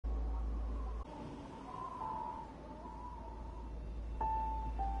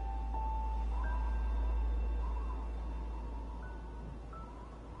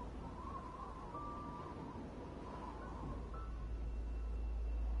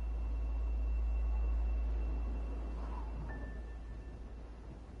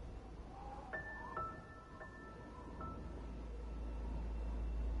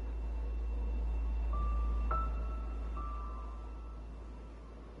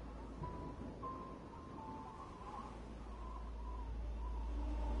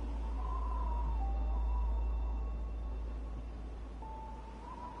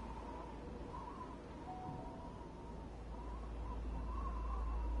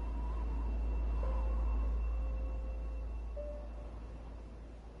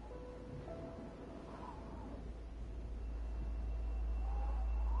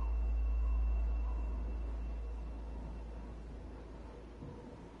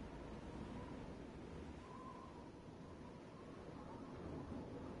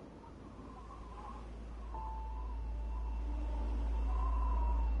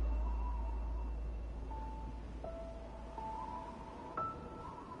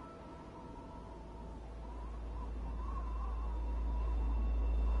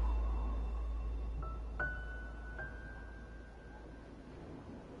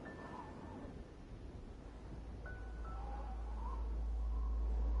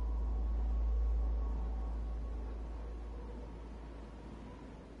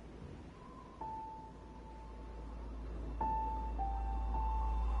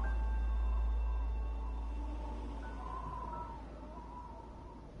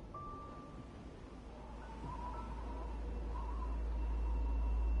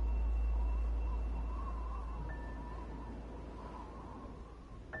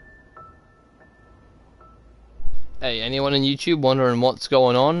Hey, anyone on YouTube wondering what's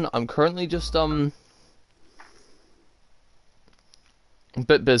going on? I'm currently just, a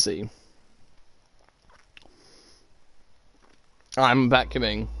bit busy. I'm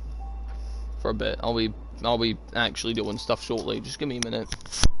vacuuming for a bit. I'll be actually doing stuff shortly. Just give me a minute.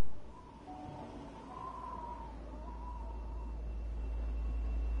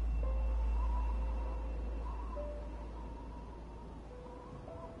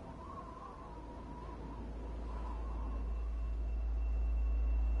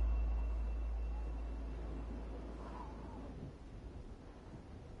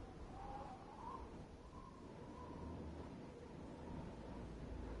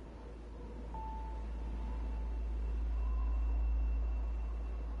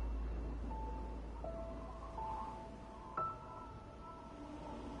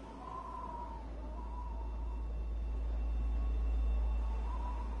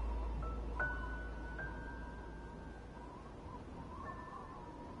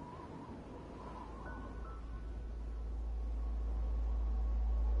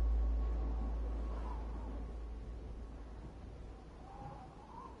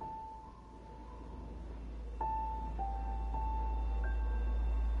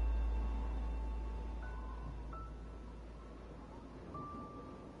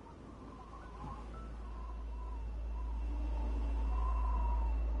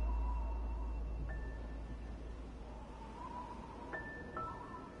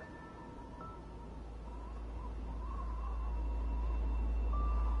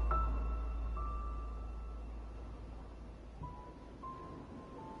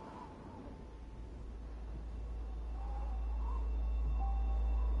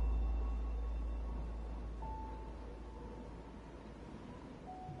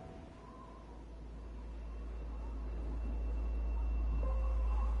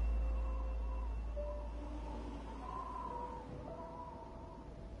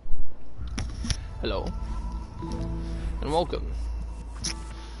 Hello, and welcome.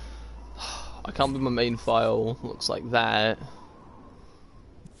 I can't be my main file, looks like that.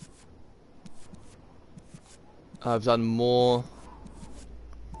 I've done more.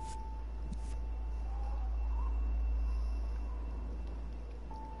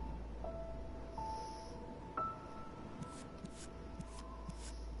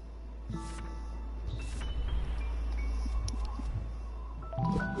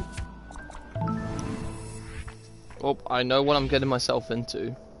 Oh, I know what I'm getting myself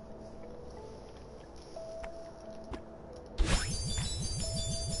into.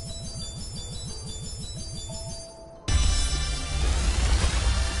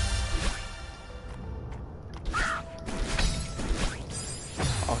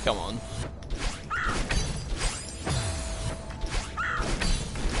 Oh, come on.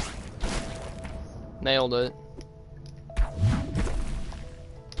 Nailed it.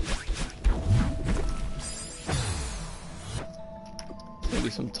 Maybe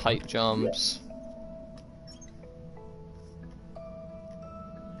some tight jumps.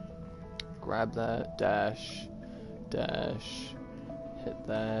 Grab that, dash, dash, hit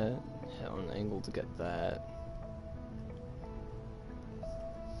that, hit on an angle to get that.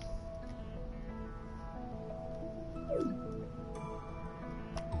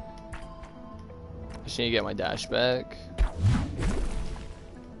 I just need to get my dash back.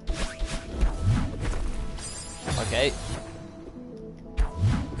 Okay.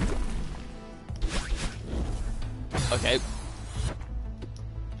 Okay.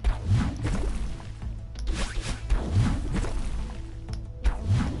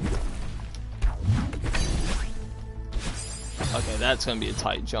 Okay, that's gonna be a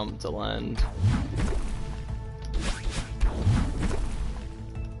tight jump to land.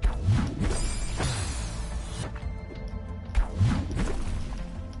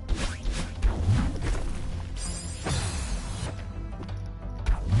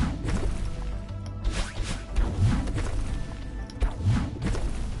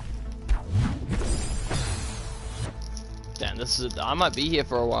 Damn, I might be here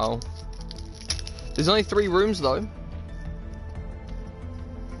for a while. There's only 3 rooms though.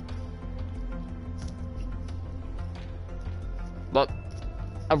 But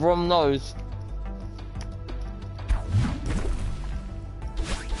everyone knows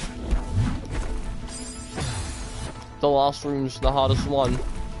the last room's the hardest one.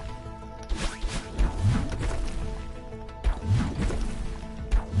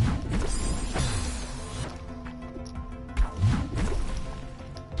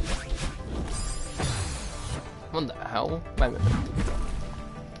 What the hell? Wait a minute.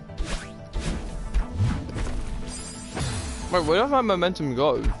 Wait, where did my momentum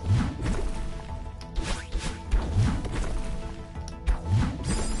go?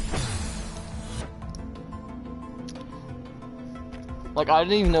 Like, I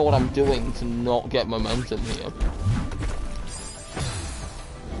don't even know what I'm doing to not get momentum here.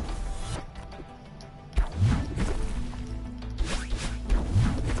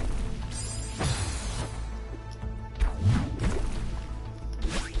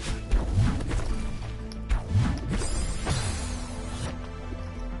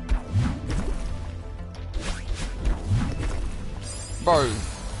 Bro.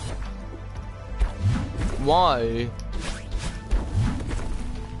 Why?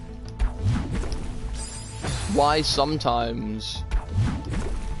 Why sometimes?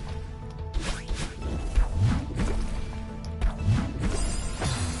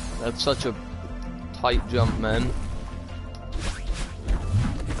 That's such a tight jump, man.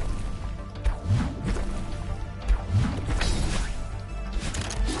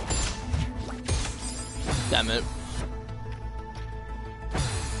 Damn it.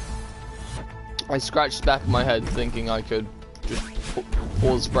 I scratched the back of my head thinking I could just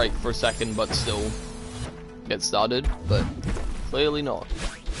pause break for a second but still get started, but clearly not.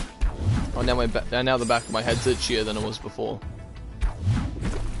 Oh, now now the back of my head's itchier than it was before.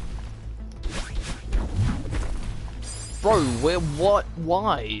 Bro, what?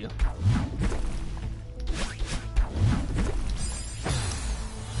 Why?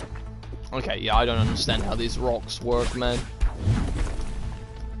 Okay, yeah, I don't understand how these rocks work, man.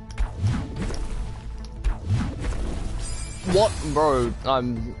 What, bro?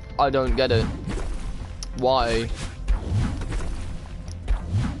 I don't get it. Why?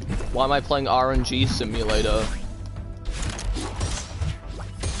 Why am I playing RNG simulator?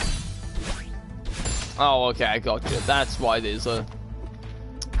 Oh, okay, I gotcha. That's why there's a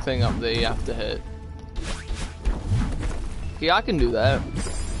thing up there you have to hit. Yeah, I can do that.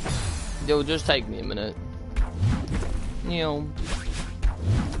 It'll just take me a minute. You know,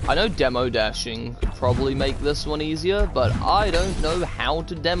 I know demo dashing could probably make this one easier, but I don't know how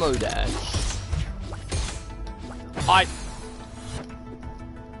to demo dash.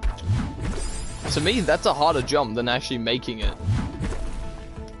 To me, that's a harder jump than actually making it.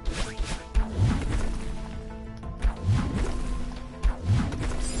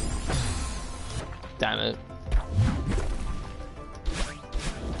 Damn it.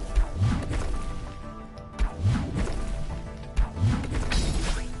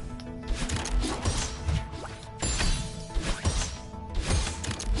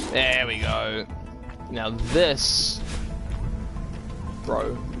 There we go. Now this...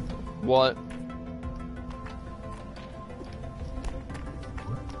 Bro. What?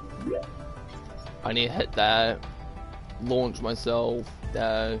 I need to hit that. Launch myself.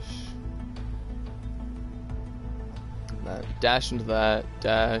 Dash. Dash into that.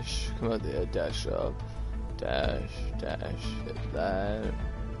 Dash. Come out there. Dash up. Dash. Dash. Hit that.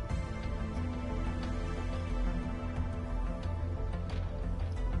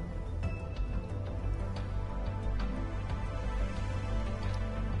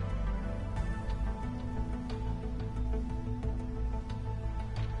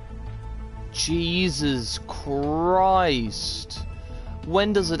 Jesus Christ.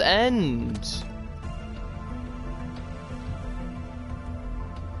 When does it end?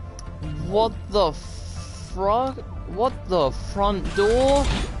 What the front? What the front door?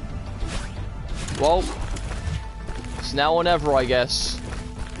 Well, it's now or never, I guess.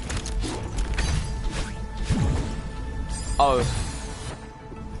 Oh.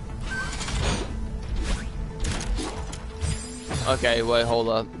 Okay, wait, hold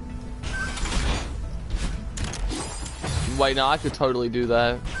up. Wait, no, I could totally do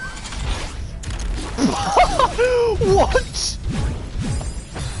that. What?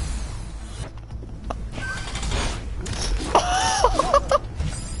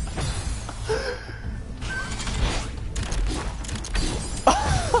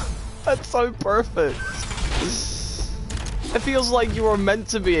 That's so perfect. It feels like you were meant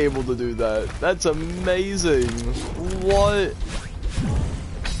to be able to do that. That's amazing. What?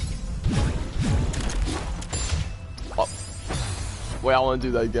 Oh. Wait, I want to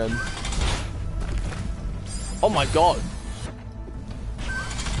do that again. Oh my god.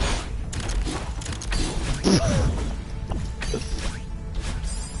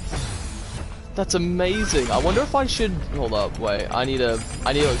 That's amazing. I wonder if I should hold up. Wait, I need to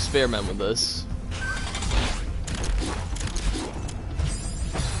experiment with this.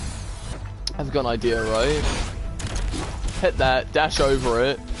 I've got an idea, right? Hit that, dash over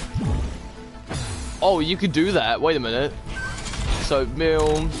it. Oh, you could do that. Wait a minute. So,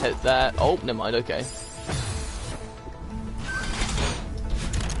 boom, hit that. Oh, never mind. Okay.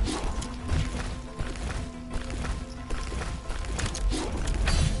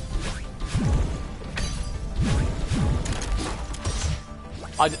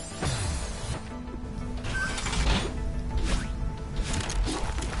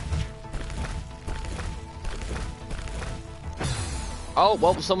 Oh,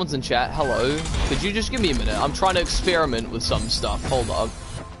 well, someone's in chat. Hello. Could you just give me a minute? I'm trying to experiment with some stuff. Hold up.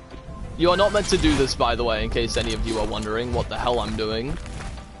 You are not meant to do this, by the way, in case any of you are wondering what the hell I'm doing.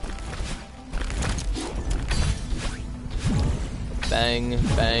 Bang,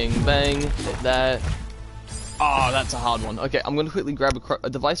 bang, bang. Hit that. Oh, that's a hard one. Okay, I'm going to quickly grab a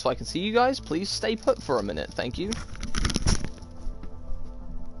device so I can see you guys. Please stay put for a minute. Thank you.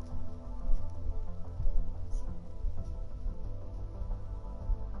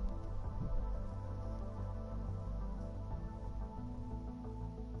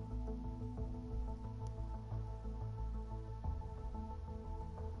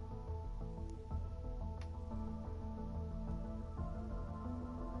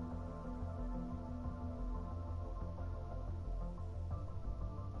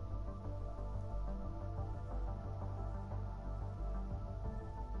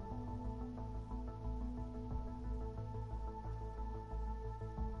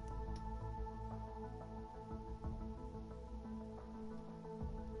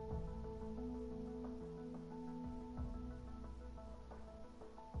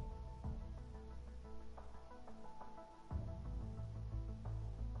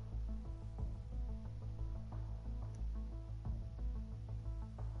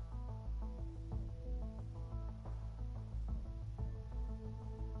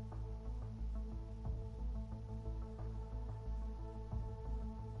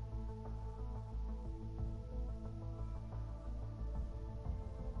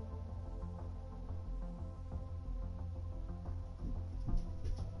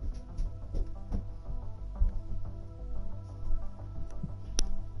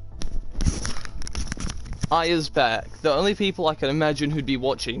 I is back. The only people I can imagine who'd be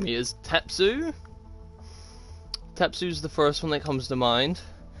watching me is Tepsu. Tepsu's the first one that comes to mind.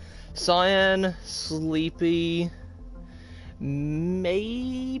 Cyan, Sleepy,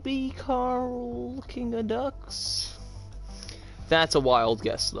 maybe Carl, King of Ducks. That's a wild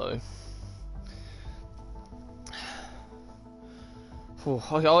guess, though.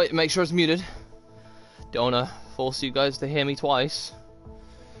 Oh, wait, make sure it's muted. Don't wanna force you guys to hear me twice.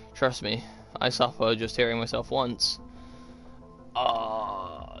 Trust me. I suffer just hearing myself once.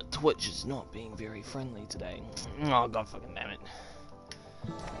 Twitch is not being very friendly today. Oh, god fucking damn it.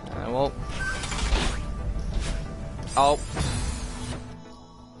 Well. Oh.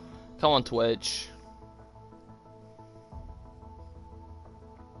 Come on, Twitch.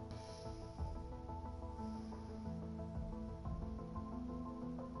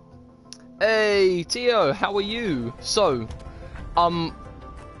 Hey, Tio, how are you? So,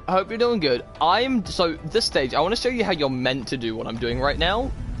 I hope you're doing good. So this stage, I want to show you how you're meant to do what I'm doing right now.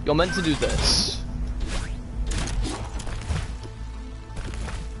 You're meant to do this.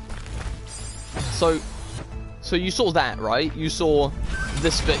 So you saw that, right? You saw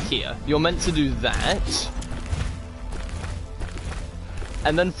this bit here. You're meant to do that.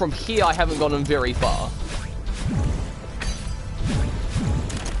 And then from here, I haven't gone very far.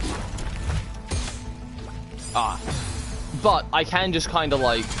 But I can just kind of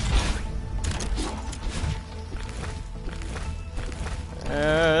like...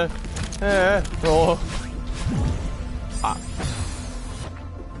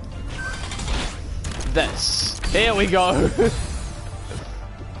 This. Here we go.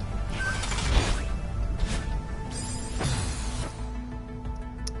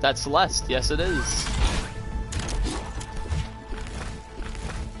 That's Celeste. Yes, it is.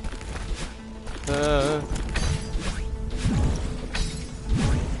 Oh.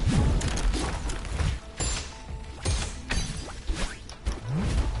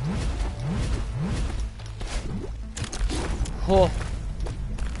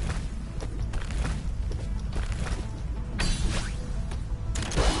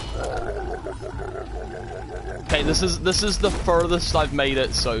 Okay, this is the furthest I've made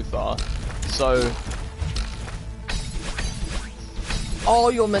it so far. So, oh,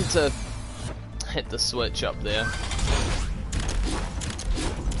 you're meant to hit the switch up there.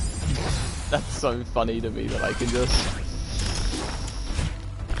 That's so funny to me that I can just.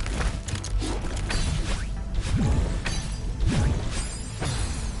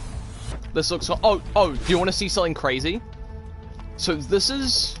 This looks. Oh, do you want to see something crazy? So this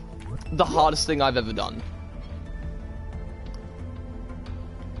is the hardest thing I've ever done.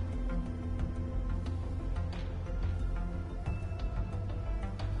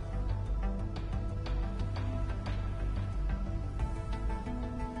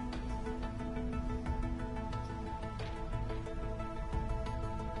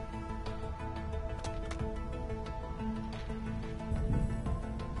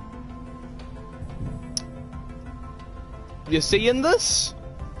 You seeing this?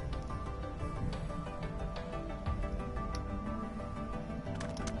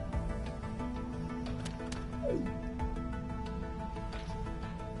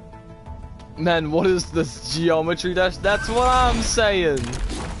 Man, what is this geometry dash? That's what I'm saying.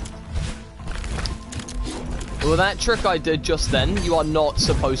 Well, that trick I did just then, you are not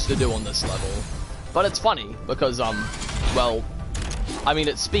supposed to do on this level. But it's funny, because, well, I mean,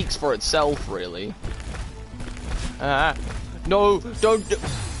 it speaks for itself, really. No, don't do—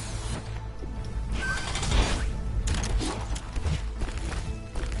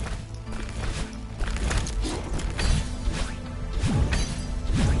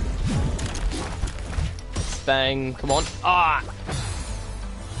 Bang, come on. Ah!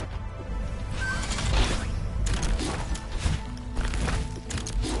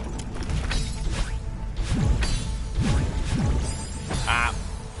 Ah.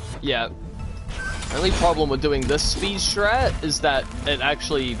 Yeah. The only problem with doing this speed strat is that it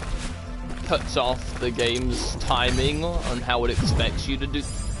actually cuts off the game's timing on how it expects you to do.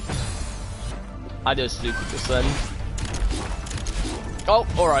 I did stupid just then. Oh,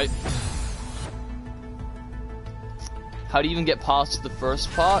 alright. How do you even get past the first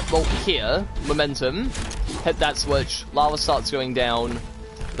part? Well, here, momentum, hit that switch, lava starts going down,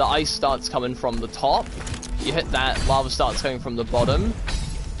 the ice starts coming from the top, you hit that, lava starts coming from the bottom,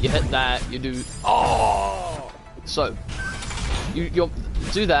 you hit that, you do— oh! So, you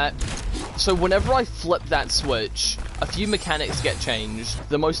do that. So whenever I flip that switch, a few mechanics get changed.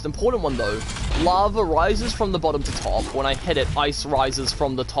 The most important one though, lava rises from the bottom to top. When I hit it, ice rises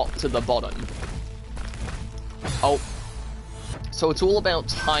from the top to the bottom. Oh. So it's all about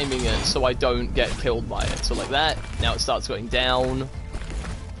timing it so I don't get killed by it. So like that, now it starts going down.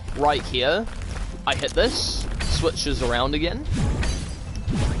 Right here, I hit this, switches around again.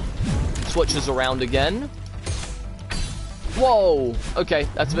 Switches around again. Whoa! Okay,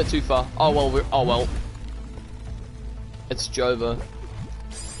 that's a bit too far. Oh well, oh well. It's Jova.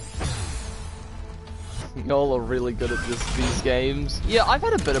 Y'all are really good at these games. Yeah, I've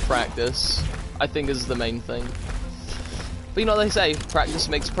had a bit of practice, I think is the main thing. But you know what they say, practice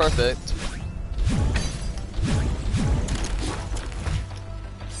makes perfect.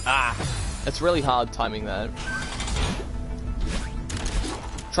 Ah! It's really hard timing that.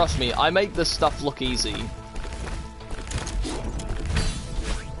 Trust me, I make this stuff look easy.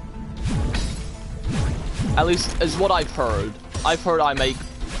 At least, is what I've heard. I've heard I make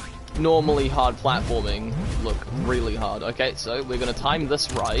normally hard platforming look really hard. Okay, so we're gonna time this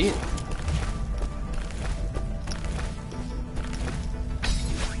right.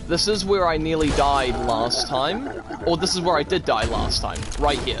 This is where I nearly died last time. Or this is where I did die last time.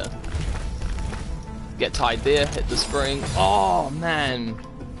 Right here. Get tied there, hit the spring. Oh, man.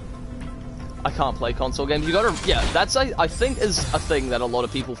 I can't play console games. You gotta— yeah, that's, I think, is a thing that a lot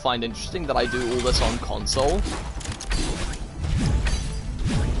of people find interesting, that I do all this on console.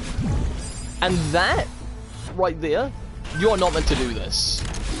 And that, right there, you are not meant to do this.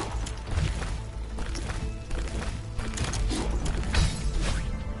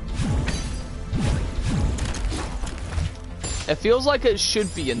 It feels like it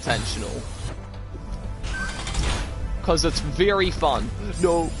should be intentional. Because it's very fun.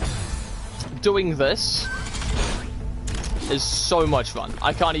 No. Doing this is so much fun.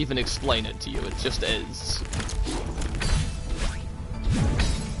 I can't even explain it to you. It just is.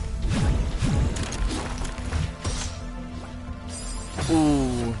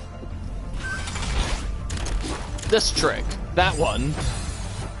 Ooh. This trick. That one.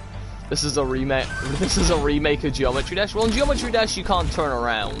 This is a remake. This is a remake of Geometry Dash. Well, in Geometry Dash you can't turn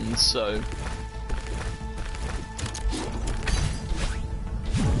around, so.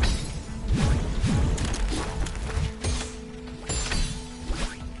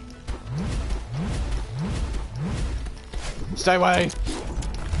 Stay away.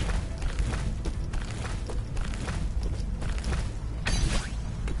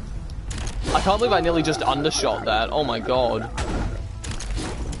 I can't believe I nearly just undershot that. Oh my god.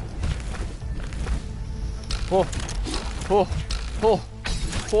 Oh, oh, oh,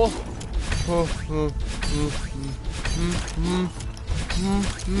 oh, oh,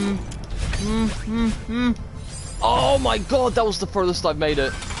 oh my god, that was the furthest I've made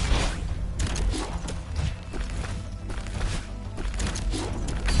it.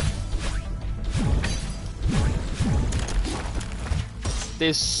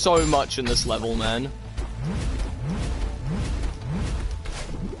 There's so much in this level, man.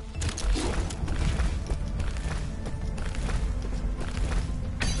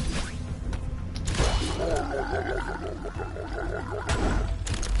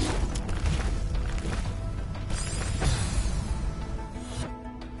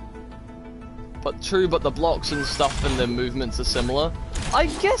 But true, but the blocks and stuff and the movements are similar. I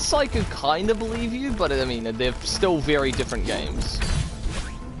guess I could kind of believe you, but I mean, they're still very different games.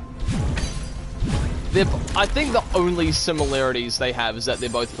 I think the only similarities they have is that they're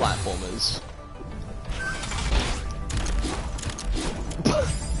both platformers.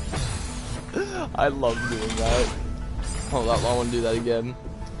 I love doing that. Hold up, I want to do that again.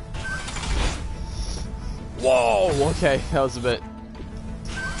 Whoa, okay, that was a bit...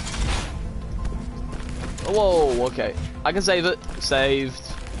 Whoa, okay. I can save it. Saved.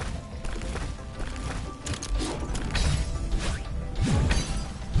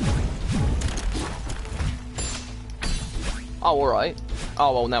 Oh, alright.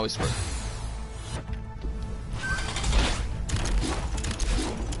 Oh, well, now we're screwed.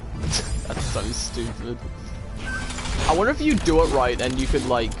 That's so stupid. I wonder if you do it right and you could,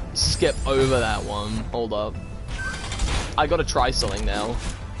 like, skip over that one. Hold up. I gotta try something now.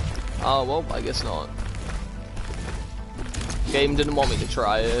 Oh, well, I guess not. Game didn't want me to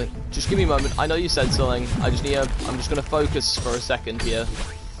try it. Just give me a moment. I know you said something. I'm just gonna focus for a second here.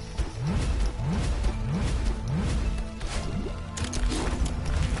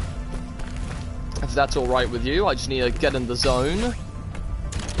 If that's alright with you, I just need to get in the zone.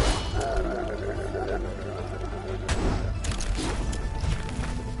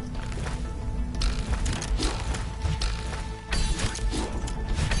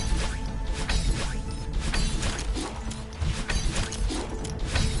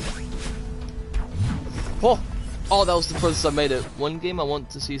 Oh, that was the furthest I made it. One game I want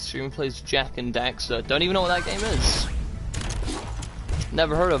to see stream plays Jack and Daxter. Don't even know what that game is.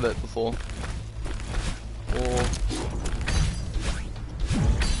 Never heard of it before. Or...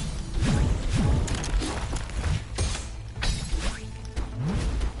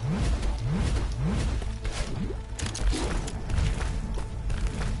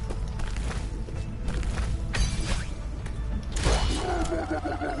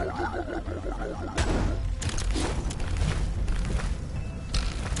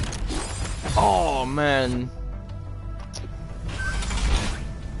 Oh, man.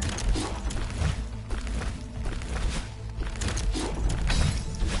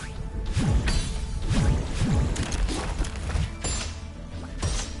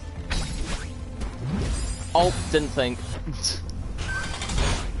 Oh, didn't think.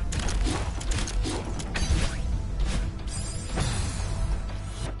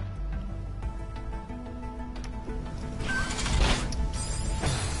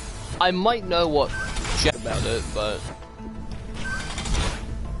 I might know what about it, but...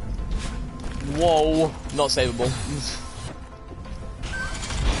 Whoa, not savable.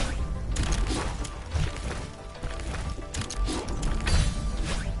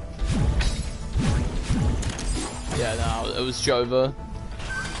 Yeah, no, it was Jova.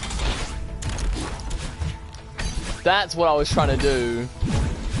 That's what I was trying to do.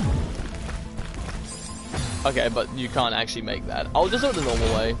 Okay, but you can't actually make that. I'll just do it the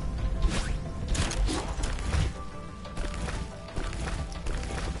normal way.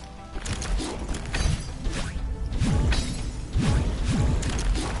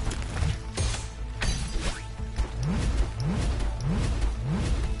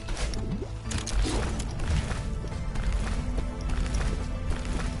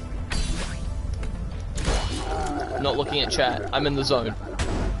 Not looking at chat. I'm in the zone.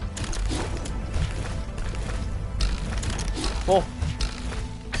 Oh.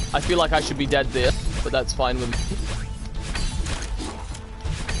 I feel like I should be dead there, but that's fine with me.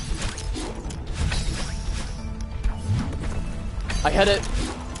 I hit it.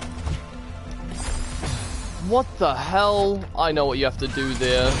 What the hell? I know what you have to do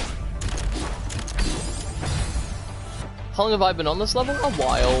there. How long have I been on this level? A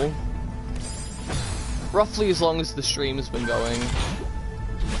while. Roughly as long as the stream's been going.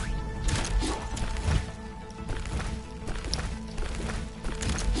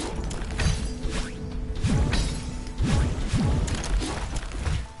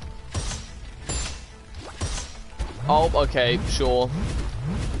 Oh, okay, sure.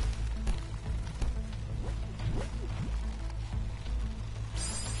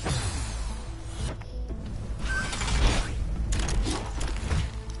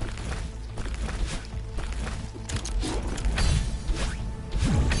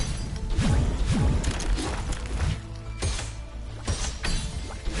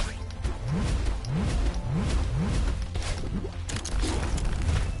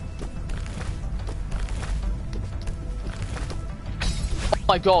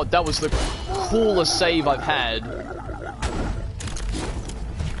 Oh my god, that was the coolest save I've had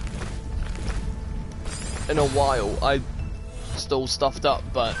in a while. I still stuffed up,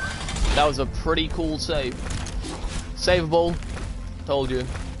 but That was a pretty cool save. Saveable. Told you.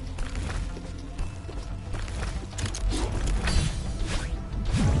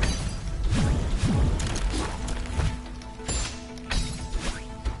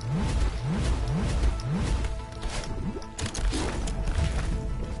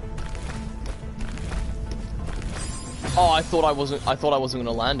 Oh, I thought I wasn't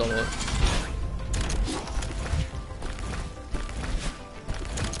gonna land on it.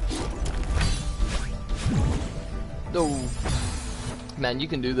 No. Man, you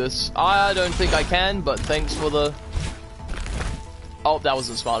can do this. I don't think I can, but thanks for the... Oh, that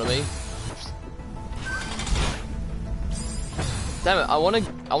wasn't smart of me. Damn it, I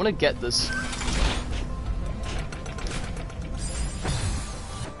wanna get this.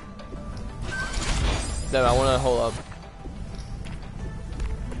 No, I wanna hold up.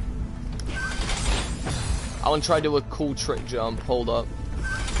 I wanna try to do a cool trick jump. Hold up.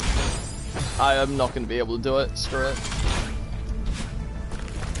 I am not gonna be able to do it. Screw it.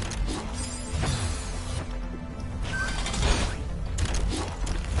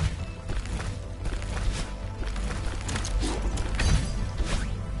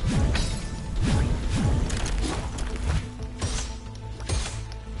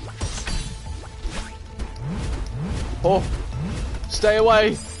 Oh, stay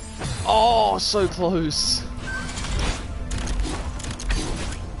away. Oh, so close.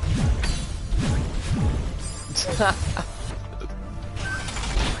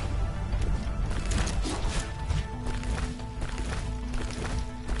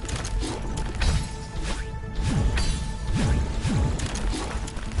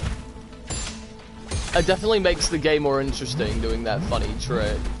 It definitely makes the game more interesting doing that funny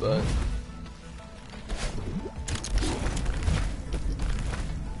trick, but...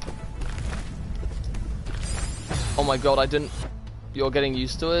 Oh my god, I didn't... You're getting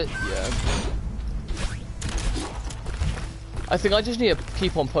used to it? Yeah. I think I just need to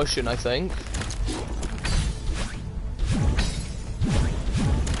keep on pushing, I think.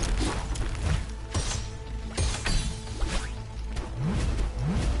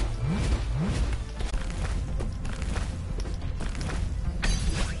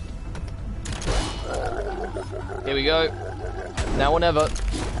 Here we go. Now or never.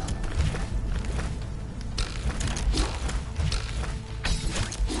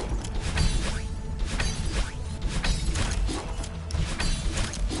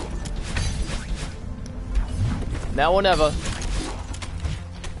 Now or never.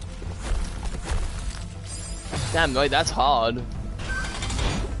 Damn, wait, that's hard.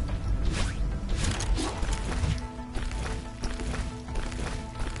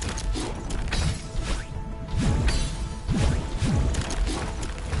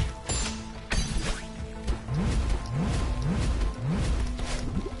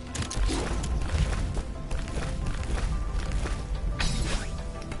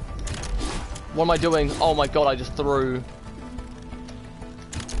 What am I doing? Oh my god, I just threw.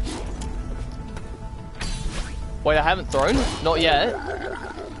 Wait, I haven't thrown? Not yet.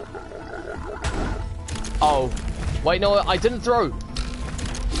 Oh. Wait, no, I didn't throw.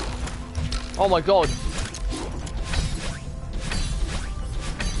 Oh my god.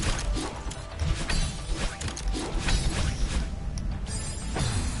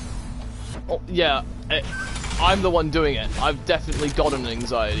 Oh, yeah. I'm the one doing it. I've definitely got an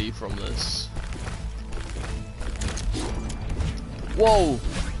anxiety from this. Whoa!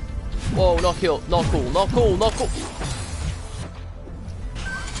 Whoa, not cool, not cool, not cool, not cool!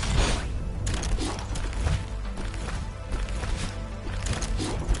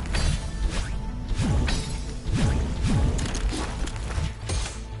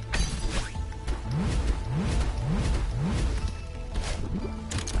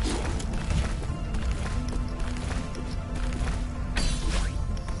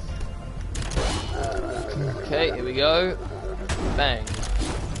 Okay, here we go. Bang.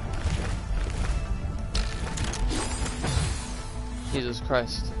 Jesus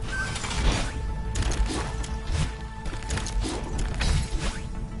Christ.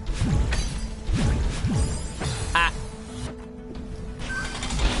 Ah.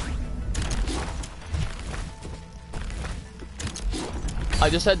 I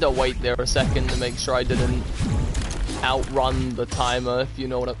just had to wait there a second to make sure I didn't outrun the timer, if you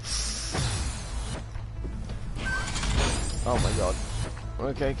know what I'm... Oh my god.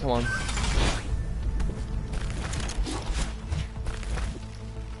 Okay, come on.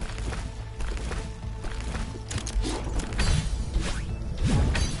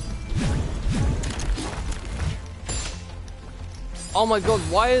 Oh my god,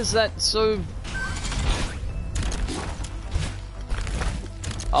 why is that so...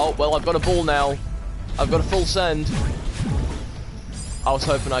 Oh, well, I've got a ball now. I've got a full send. I was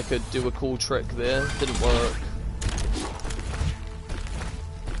hoping I could do a cool trick there. Didn't work.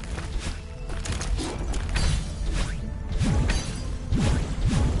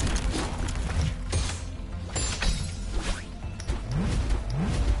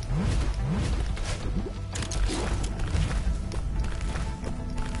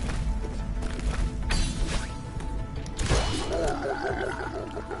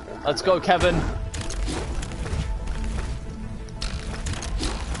 Let's go, Kevin.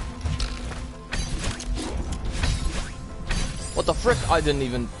 What the frick? I didn't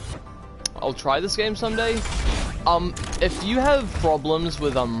even... I'll try this game someday. If you have problems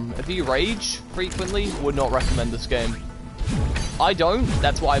with, if you rage frequently, would not recommend this game. I don't,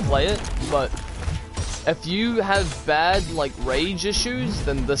 that's why I play it, but if you have bad, like, rage issues,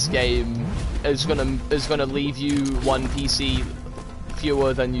 then this game is gonna leave you one PC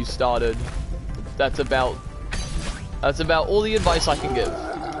fewer than you started. That's about all the advice I can give.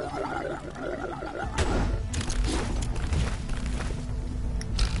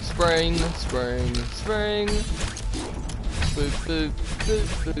 Spring, spring, spring. Boop, boop, boop,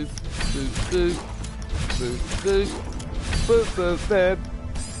 boop, boop, boop, boop, boop, boop,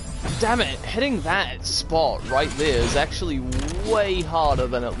 boop. Damn it, hitting that spot right there is actually way harder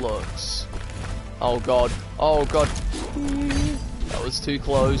than it looks. Oh god, oh god. That was too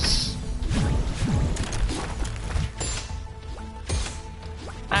close.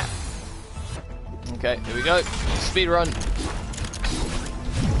 Ah. Okay, here we go. Speed run.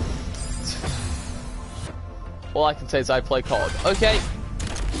 All I can say is I play COD. Okay.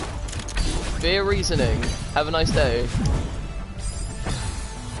 Fair reasoning. Have a nice day.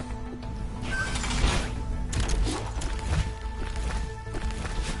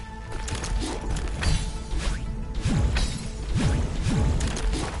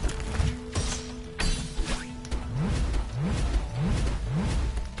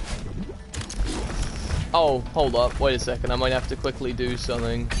 Oh, hold up. Wait a second. I might have to quickly do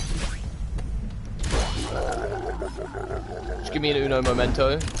something. Just give me an uno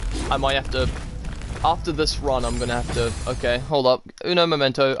momento. I might have to... After this run, I'm gonna have to... Okay, hold up. Uno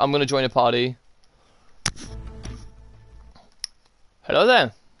momento. I'm gonna join a party. Hello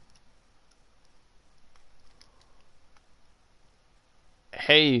there.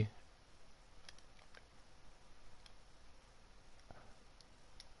 Hey.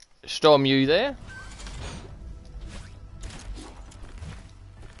 Storm, you there?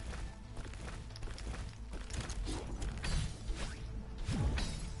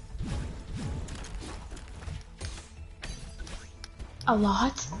 A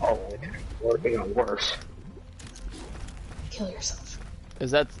lot? Oh, we're getting worse. Kill yourself.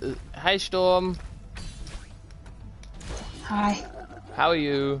 Is that... Hi, Storm. Hi. How are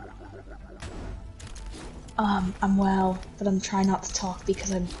you? I'm well, but I'm trying not to talk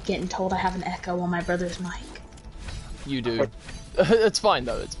because I'm getting told I have an echo on my brother's mic. You do. It's fine,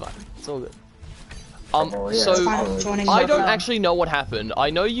 though. It's fine. It's all good. So, I don't actually know what happened.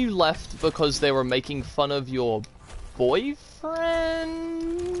 I know you left because they were making fun of your boyfriend?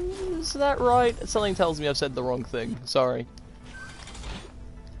 Is that right? Something tells me I've said the wrong thing. Sorry.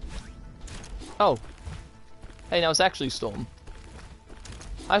 Oh. Hey, now it's actually Storm.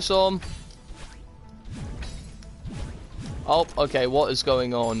 Hi, Storm. Oh, okay, what is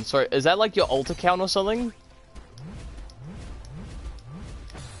going on? Sorry, is that like your alt account or something?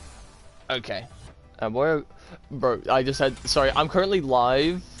 Okay. Bro, I just had... Sorry, I'm currently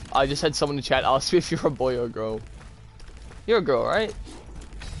live. I just had someone in chat ask me if you're a boy or a girl. You're a girl, right?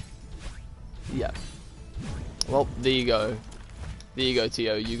 Yeah. Well, there you go. There you go,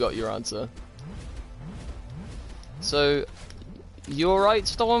 Tio. You got your answer. So, you alright,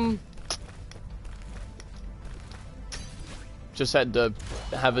 Storm? Just had to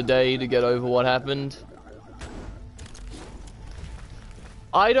have a day to get over what happened.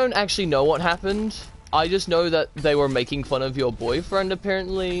 I don't actually know what happened. I just know that they were making fun of your boyfriend,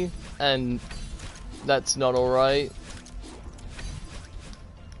 apparently, and that's not alright.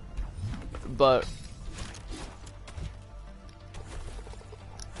 But...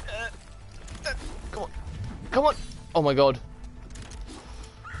 Come on. Come on! Oh my god.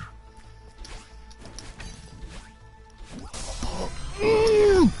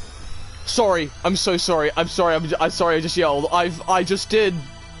 Sorry, I'm so sorry. I'm sorry. I'm sorry. I just yelled. I just did.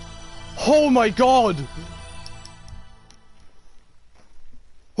 Oh my god.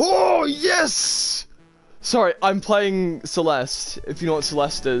 Oh yes. Sorry, I'm playing Celeste. If you know what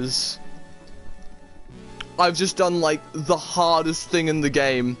Celeste is, I've just done like the hardest thing in the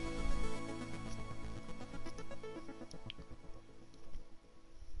game.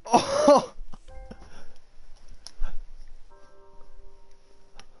 Oh!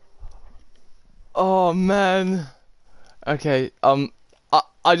 Oh man. Okay.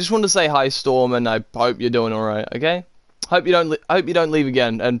 I just want to say hi, Storm, and I hope you're doing all right. Okay. Hope you don't leave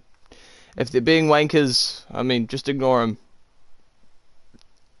again. And if they're being wankers, I mean, just ignore them.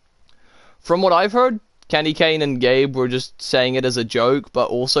 From what I've heard, Candy Cane and Gabe were just saying it as a joke, but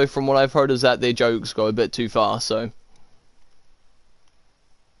also from what I've heard is that their jokes go a bit too far. So.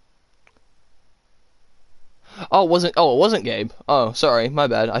 Oh, it wasn't Gabe. Oh, sorry, my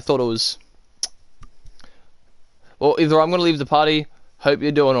bad. I thought it was. Well, either I'm gonna leave the party. Hope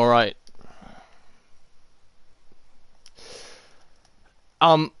you're doing all right.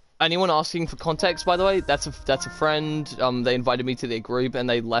 Anyone asking for context, by the way? That's a friend. They invited me to their group, and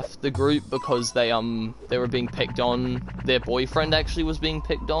they left the group because they were being picked on. Their boyfriend actually was being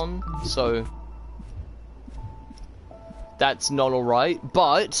picked on, so that's not all right.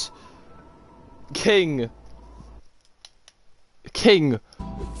 But King,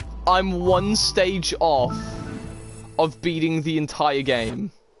 I'm one stage off of beating the entire game.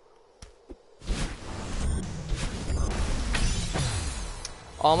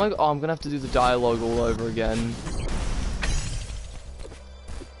 Oh my god, I'm gonna have to do the dialogue all over again.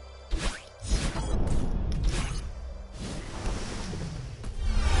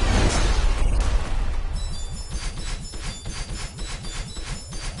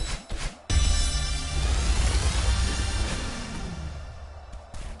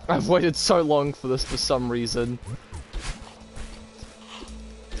 I've waited so long for this for some reason.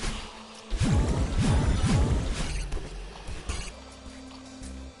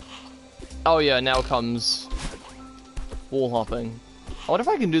 Oh yeah, now comes wall hopping. I wonder if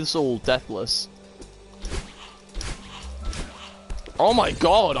I can do this all deathless. Oh my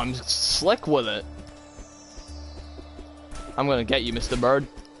god, I'm slick with it. I'm gonna get you, Mr. Bird.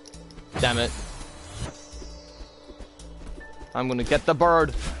 Damn it. I'm gonna get the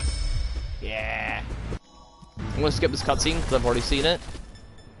bird. Yeah. I'm gonna skip this cutscene because I've already seen it.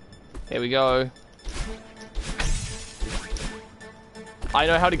 Here we go. I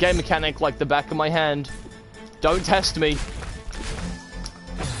know how to game mechanic like the back of my hand. Don't test me.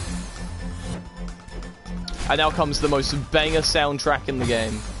 And now comes the most banger soundtrack in the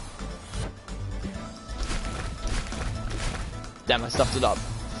game. Damn, I stuffed it up.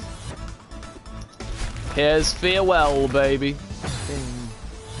 Here's farewell, baby.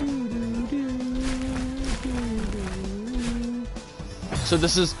 So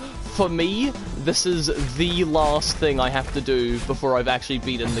this is, for me, this is the last thing I have to do before I've actually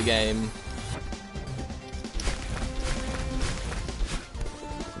beaten the game.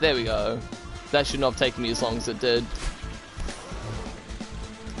 There we go. That should not have taken me as long as it did.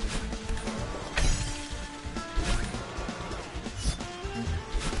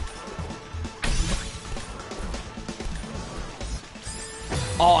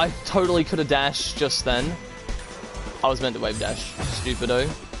 Oh, I totally could have dashed just then. I was meant to wave dash. Stupido.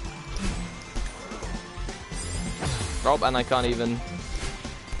 Oh, and I can't even.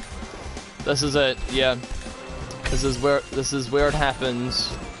 This is it. Yeah. This is where it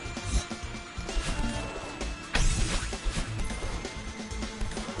happens.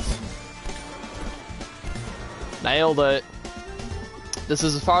 Nailed it. This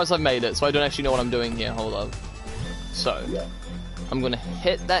is as far as I've made it, so I don't actually know what I'm doing here. Hold up. So, I'm gonna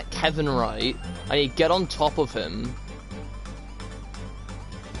hit that Kevin right. I need to get on top of him.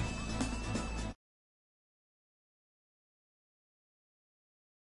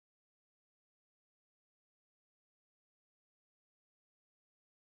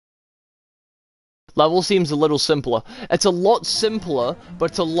 Level seems a little simpler. It's a lot simpler,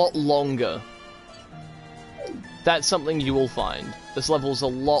 but it's a lot longer. That's something you will find. This level's a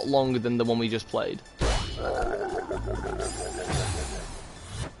lot longer than the one we just played.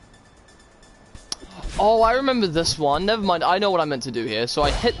 Oh, I remember this one. Never mind, I know what I meant to do here. So I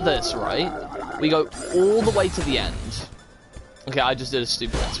hit this, right? We go all the way to the end. Okay, I just did a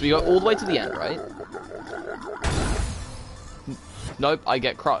stupid one. So we go all the way to the end, right? Nope, I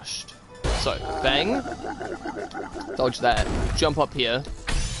get crushed. So, bang. Dodge that. Jump up here.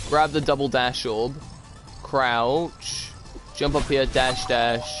 Grab the double dash orb. Crouch. Jump up here, dash,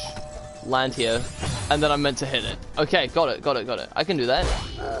 dash. Land here. And then I'm meant to hit it. Okay, got it, got it, got it. I can do that.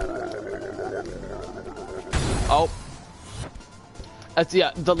 Oh.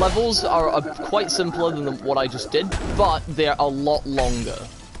 Yeah, the levels are quite simpler than what I just did, but they're a lot longer.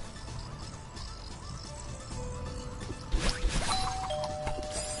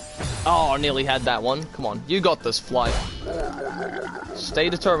 Oh, I nearly had that one. Come on, you got this, Fly. Stay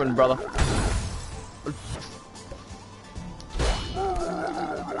determined, brother.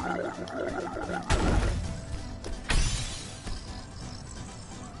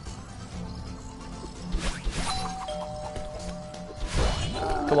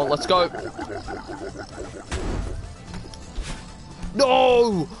 Come on, let's go.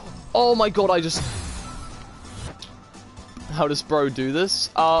 No! Oh my god, I just... How does bro do this?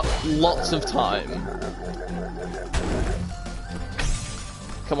 Lots of time.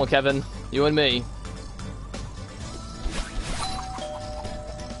 Come on, Kevin. You and me.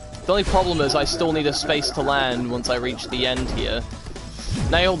 The only problem is I still need a space to land once I reach the end here.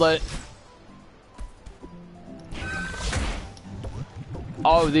 Nailed it.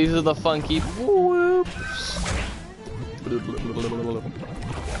 Oh, these are the funky whoops.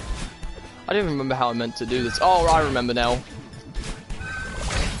 I don't even remember how I meant to do this. Oh, I remember now.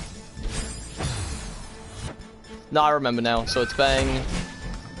 No, I remember now. So it's bang.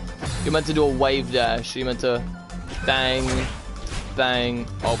 You're meant to do a wave dash. You're meant to bang, bang,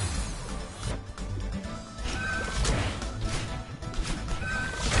 oh.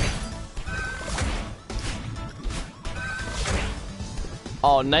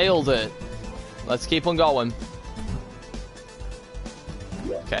 Oh, nailed it. Let's keep on going.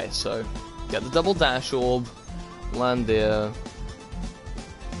 Okay, so get the double dash orb, land there.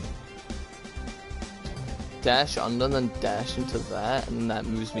 Dash under, then dash into that, and that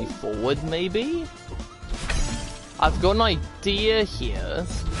moves me forward, maybe? I've got an idea here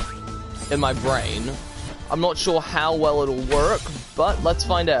in my brain. I'm not sure how well it'll work, but let's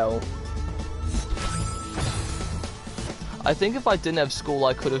find out. I think if I didn't have school,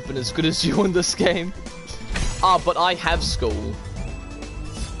 I could have been as good as you in this game. Ah, but I have school.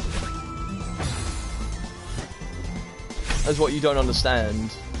 That's what you don't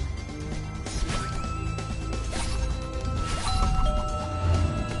understand.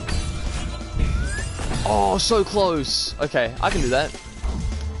 Oh, so close. Okay, I can do that.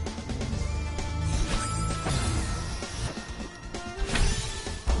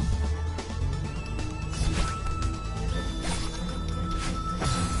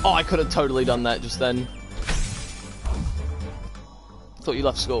 Oh, I could have totally done that just then. Thought you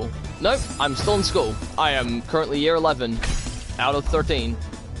left school. Nope, I'm still in school. I am currently year 11 out of 13.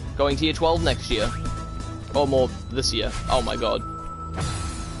 Going to year 12 next year. Or more this year. Oh my god.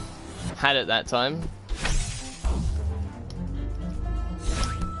 Had it that time.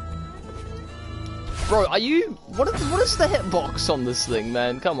 Bro, are you... What is the hitbox on this thing,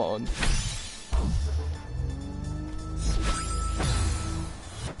 man? Come on.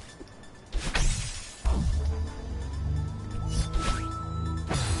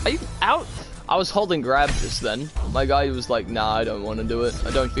 Are you out? I was holding grab just then. My guy was like, nah, I don't want to do it.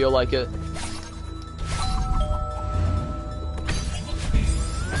 I don't feel like it.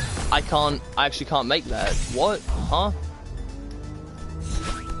 I actually can't make that. What? Huh?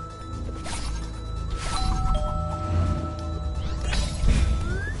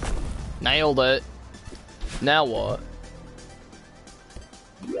 Nailed it. Now what?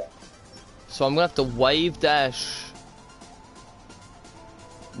 So I'm gonna have to wave dash.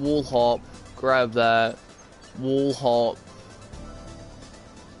 Wall hop, grab that, wall hop.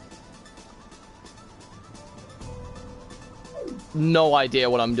 No idea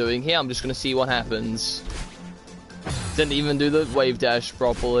what I'm doing here, I'm just gonna see what happens. Didn't even do the wave dash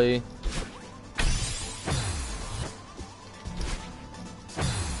properly.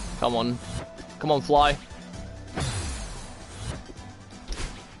 Come on. Come on, fly.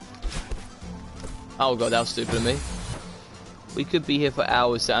 Oh god, that was stupid of me. We could be here for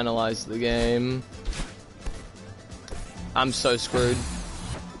hours to analyze the game. I'm so screwed.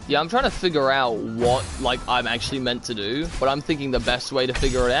 Yeah, I'm trying to figure out what, like, I'm actually meant to do, but I'm thinking the best way to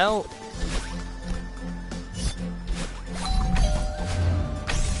figure it out.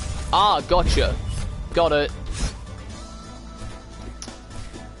 Ah, gotcha. Got it.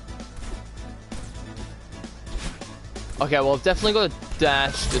 Okay, well, I've definitely got a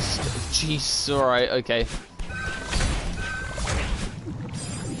dash. Just, jeez, alright, okay.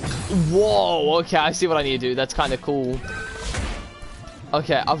 Whoa, okay, I see what I need to do. That's kind of cool.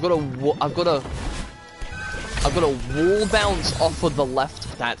 Okay, I've got a wall bounce off of the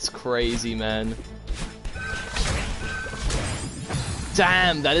left. That's crazy, man.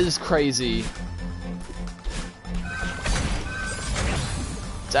 Damn, that is crazy.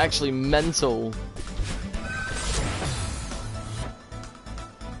 It's actually mental.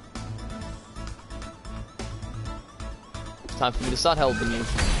 It's time for me to start helping you.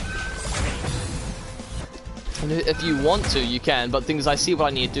 And if you want to, you can, but things I see what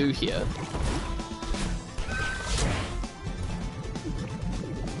I need to do here.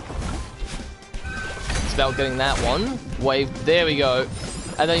 It's about getting that one. Wave, there we go.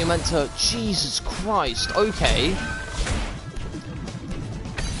 And then you're meant to... Jesus Christ, okay.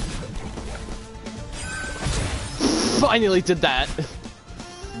 Finally did that.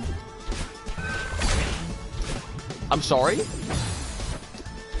 I'm sorry?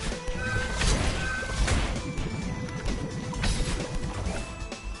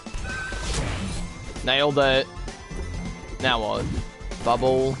 Nailed it. Now what?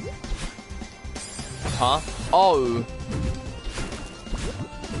 Bubble. Huh? Oh.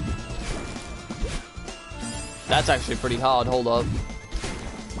 That's actually pretty hard. Hold up.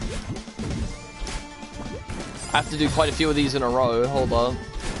 I have to do quite a few of these in a row. Hold up.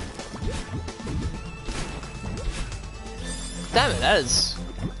 Damn it, that is...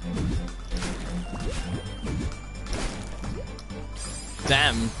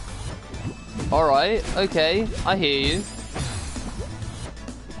 Damn. Alright, okay, I hear you.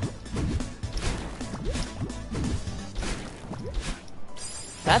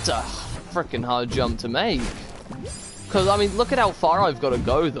 That's a freaking hard jump to make. Because, I mean, look at how far I've got to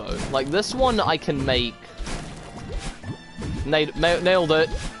go, though. Like, this one I can make... Nailed it.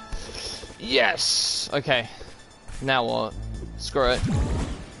 Yes! Okay. Now what? Screw it.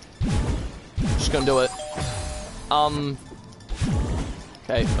 Just gonna do it.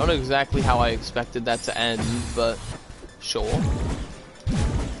 Okay, not exactly how I expected that to end, but sure.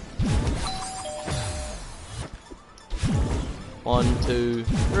 One, two,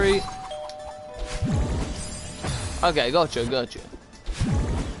 three. Okay, gotcha, gotcha.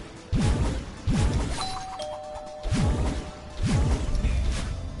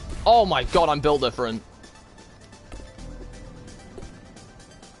 Oh my god, I'm built different.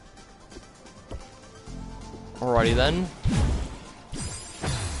 Alrighty then.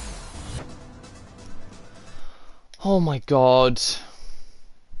 Oh my god.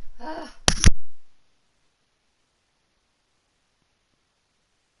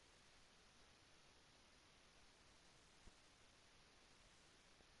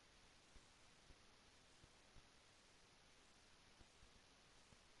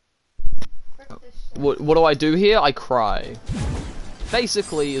 What do I do here? I cry.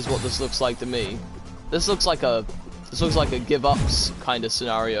 Basically is what this looks like to me. This looks like a give ups kind of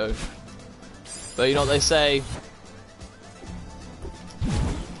scenario. But you know what they say?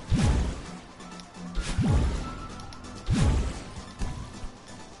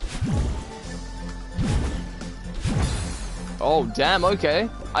 Oh damn, okay.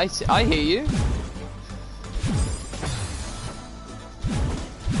 I hear you.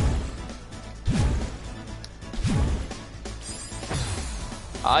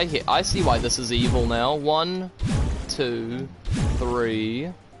 I see why this is evil now. 1, 2,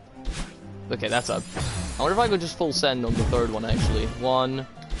 3. Okay, that's a... I wonder if I could just full send on the third one, actually. 1,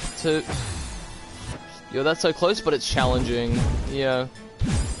 2... Yo, that's so close, but it's challenging. Yeah.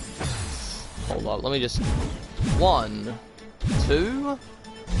 Hold up, let me just... 1, 2,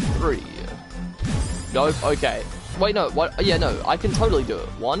 3. Nope, okay. Wait, no, what? Yeah, no, I can totally do it.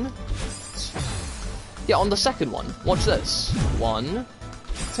 1... Yeah, on the second one. Watch this. 1...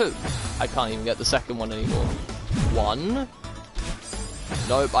 2. I can't even get the second one anymore. 1.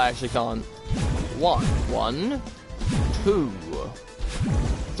 Nope, I actually can't. 1. 1. 2.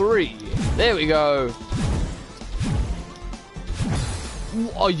 3. There we go.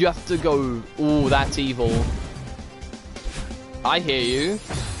 Oh, you have to go. Oh, that's evil. I hear you.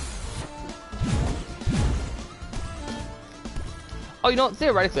 Oh, you know what?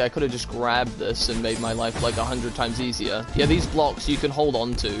 Theoretically, I could have just grabbed this and made my life like 100 times easier. Yeah, these blocks you can hold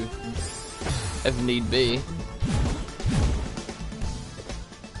on to if need be.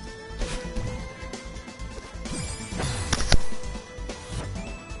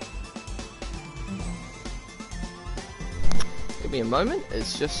 Give me a moment.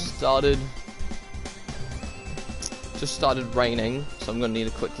 It's just started raining, so I'm gonna need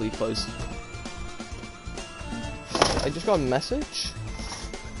to quickly close. I just got a message?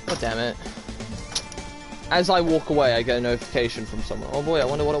 God damn it. As I walk away, I get a notification from someone. Oh boy, I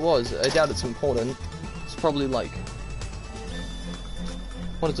wonder what it was. I doubt it's important. It's probably like...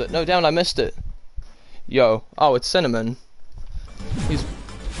 What is it? No, damn, I missed it. Yo. Oh, it's Cinnamon.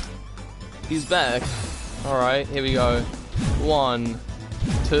 He's back. Alright, here we go. 1,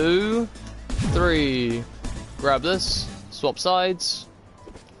 2, 3. Grab this. Swap sides.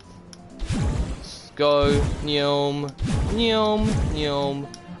 Go, Nyom, Nyom, Nyom,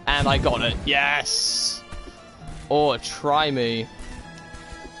 and I got it. Yes! Oh, try me.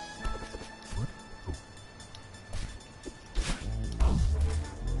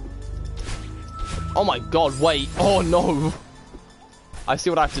 Oh my god, wait. Oh no. I see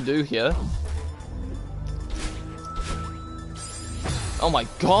what I have to do here. Oh my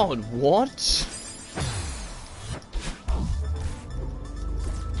god, what?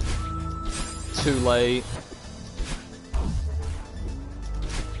 Too late.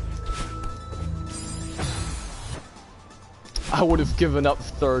 I would have given up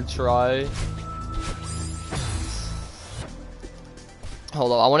third try.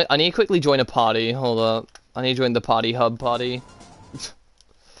 Hold on, I need to quickly join a party. Hold up. I need to join the party hub party.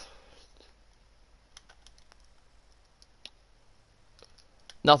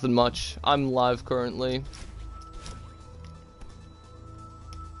 Nothing much. I'm live currently.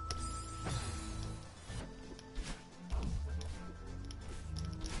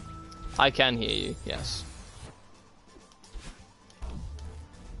 I can hear you, yes.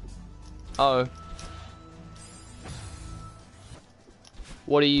 Oh.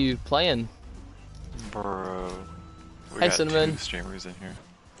 What are you playing? Bro. We Hey, got Cinnamon. 2 streamers in here.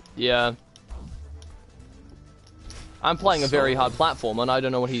 Yeah. I'm playing a very hard platform and I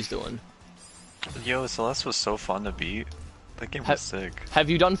don't know what he's doing. Yo, Celeste was so fun to beat. That game was sick.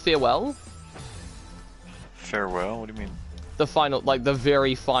 Have you done Farewell? Farewell? What do you mean? The final, like the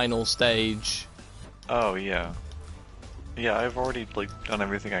very final stage. Oh, yeah. Yeah, I've already like done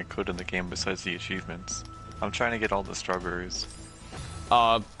everything I could in the game besides the achievements. I'm trying to get all the strawberries.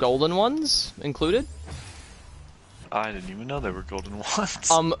 Golden ones included? I didn't even know they were golden ones.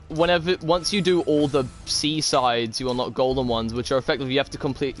 Once you do all the seasides, you unlock golden ones, which are effectively you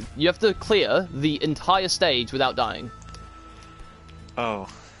have to clear the entire stage without dying. Oh.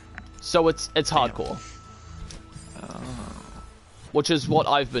 So it's hardcore. Which is what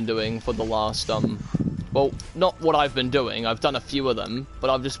I've been doing for the last, well, not what I've been doing, I've done a few of them, but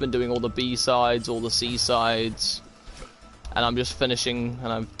I've just been doing all the B-sides, all the C-sides, and I'm just finishing,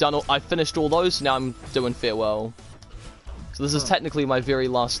 and I've finished all those, now I'm doing Farewell. So this is technically my very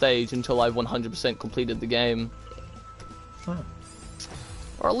last stage until I've 100% completed the game.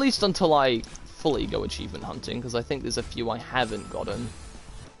 Or at least until I fully go achievement hunting, because I think there's a few I haven't gotten.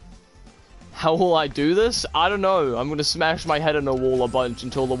 How will I do this? I don't know. I'm gonna smash my head on a wall a bunch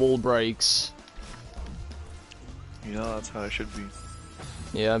until the wall breaks. You know, that's how it should be.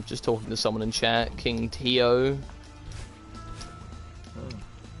 Yeah, I'm just talking to someone in chat. King Tio.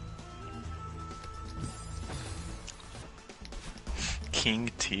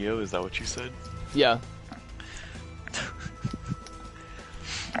 King Tio, is that what you said? Yeah.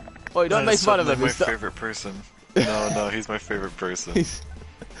 Oh, don't make fun of him. My favorite person. No, he's my favorite person.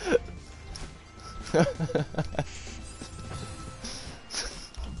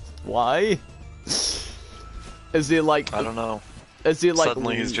 Why? Is he like... I don't know. Is he like...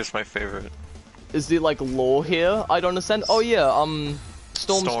 Suddenly he's just my favorite. Is there like lore here? I don't understand. Oh yeah,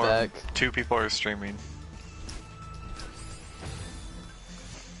 Storm's back. 2 people are streaming.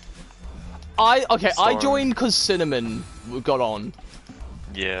 I Storm. joined because Cinnamon got on.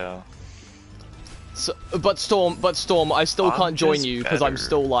 Yeah. So, but Storm, I still can't join you because I'm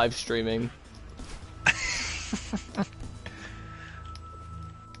still live streaming.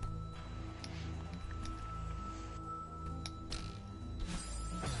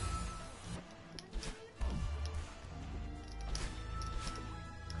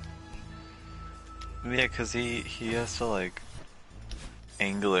 Yeah, cause he has to like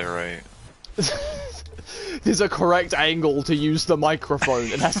angle it right. There's a correct angle to use the microphone.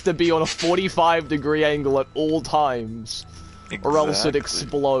 It has to be on a 45-degree angle at all times, or else it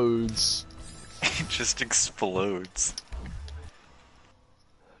explodes. It just explodes.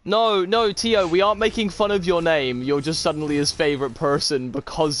 No, Tio, we aren't making fun of your name. You're just suddenly his favorite person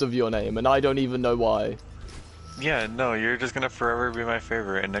because of your name, and I don't even know why. Yeah, no, you're just gonna forever be my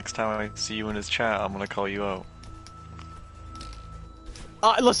favorite, and next time I see you in his chat, I'm gonna call you out.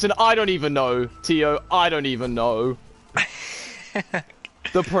 Listen, I don't even know, Tio. I don't even know.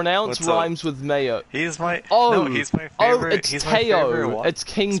 The pronounce rhymes with mayo. He's my... Oh, no, he's my favorite. Oh, it's he's Teo. It's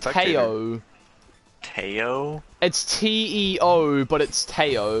King Spectator. Teo. Teo? It's T-E-O, but it's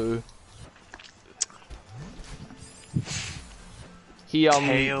Teo.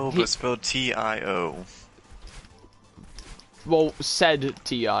 Teo, but spelled T-I-O. Well, said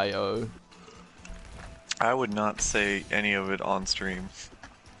T-I-O. I would not say any of it on stream.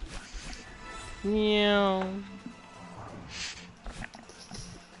 Yeah.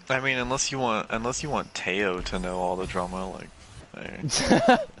 I mean, unless you want Teo to know all the drama, like.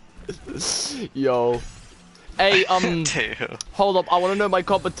 Yo. Hey, Teo. Hold up, I want to know my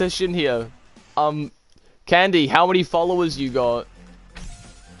competition here. Candy, how many followers you got?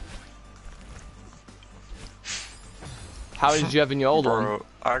 How many did you have in your old Bro, one?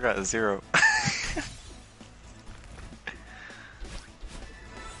 I got 0.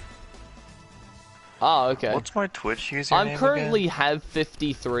 Ah, okay. What's my Twitch username I'm currently again? have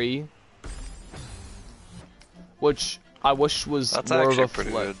 53, which I wish was That's more of actually a pretty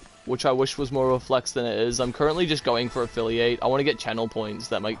flex. good. Which I wish was more of a flex than it is. I'm currently just going for affiliate. I want to get channel points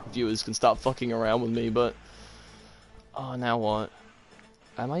that my viewers can start fucking around with me, but... Oh, now what?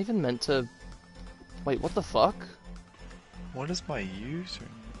 Am I even meant to... Wait, what the fuck? What is my username?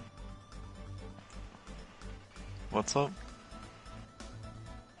 What's up?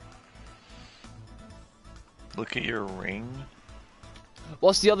 Look at your ring.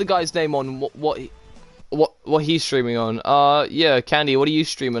 What's the other guy's name on what he's streaming on? Yeah, Candy, what are you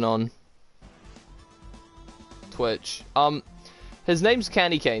streaming on? Twitch. His name's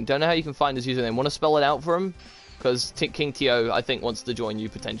Candy Cane. Don't know how you can find his username. Want to spell it out for him? Because King T.O. I think wants to join you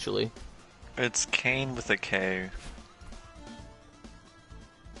potentially. It's Kane with a K.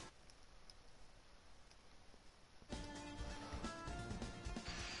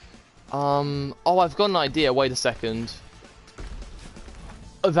 Oh, I've got an idea. Wait a second.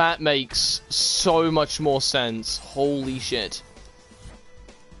 That makes so much more sense. Holy shit.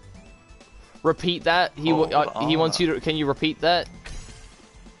 Repeat that. He wants you to. Can you repeat that?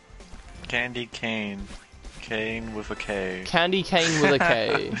 Candy Cane. Kane with a K. Candy Cane with a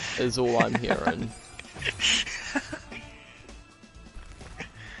K is all I'm hearing.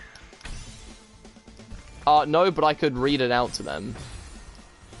 No, but I could read it out to them.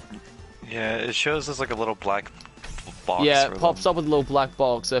 Yeah, it shows us like a little black box. Yeah, it pops up with a little black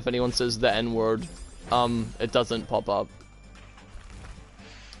box if anyone says the N-word. It doesn't pop up.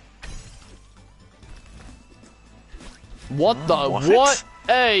 What the what?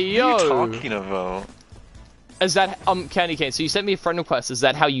 Hey, yo! What are you talking about? Is that Candy Cane? So you sent me a friend request. Is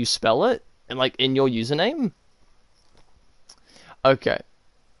that how you spell it? And like in your username? Okay.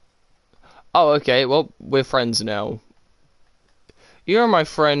 Oh, okay. Well, we're friends now. You're my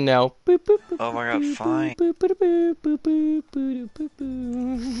friend now. Oh my god, fine.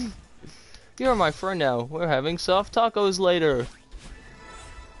 You're my friend now. We're having soft tacos later.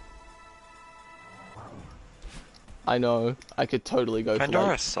 I know. I could totally go Pandora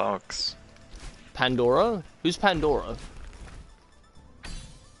for like... sucks. Pandora? Who's Pandora?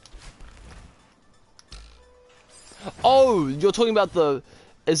 Oh, you're talking about the...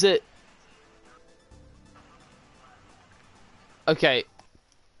 Is it... Okay.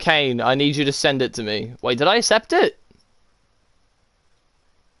 Kane, I need you to send it to me. Wait, did I accept it?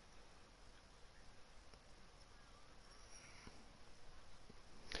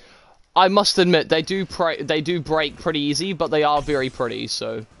 I must admit, they do break pretty easy, but they are very pretty,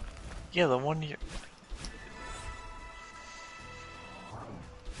 so... Yeah, the one you...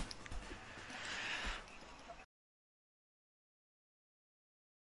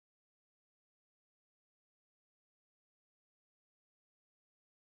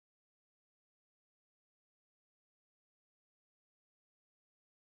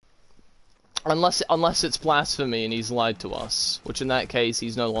 Unless it's blasphemy and he's lied to us, which in that case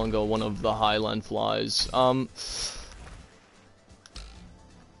he's no longer one of the Highland Flies.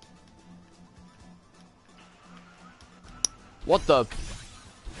 What the?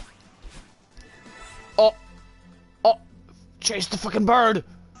 Oh! Oh! Chase the fucking bird!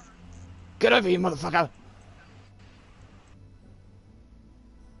 Get over here, motherfucker!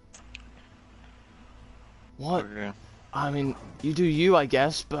 What? Okay. I mean, you do you, I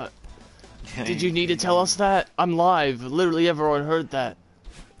guess, but... Did you need to tell us that? I'm live. Literally everyone heard that.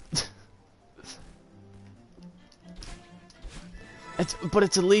 But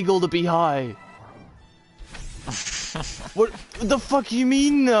it's illegal to be high. What the fuck you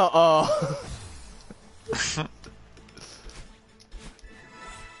mean?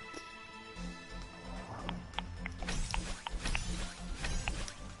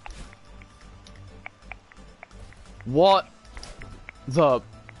 What the?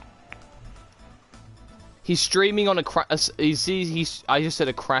 He's streaming on I just said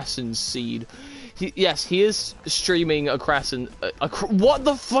a Krasen seed. Yes, he is streaming a Krasen. What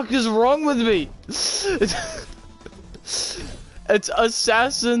the fuck is wrong with me? It's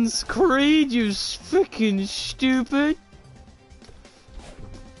Assassin's Creed, you freaking stupid.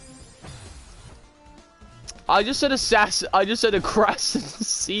 I just said a Krasen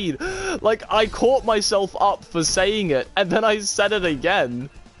seed. Like, I caught myself up for saying it, and then I said it again.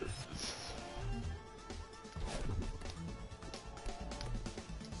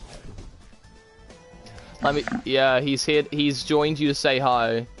 Yeah, he's here. He's joined you to say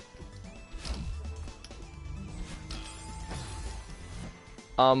hi.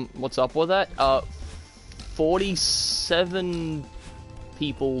 What's up with that? 47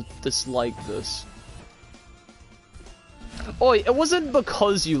 people dislike this. Oi, it wasn't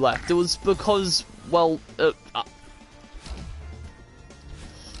because you left. It was because well,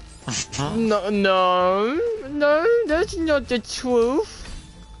 no, that's not the truth.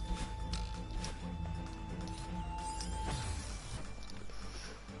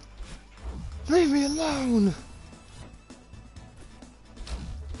 Leave me alone.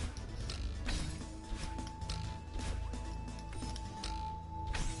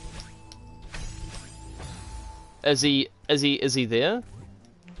 Is he there?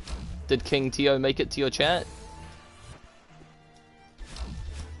 Did King Tio make it to your chat?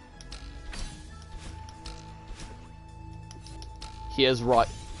 He is right.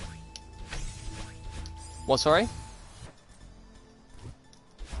 What, sorry?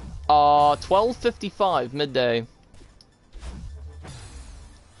 12:55 midday.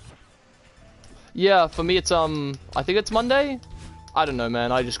 Yeah, for me it's I think it's Monday? I don't know,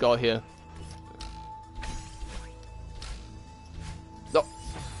 man, I just got here.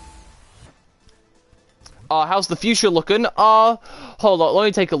 How's the future looking? Hold on, let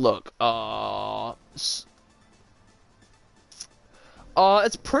me take a look.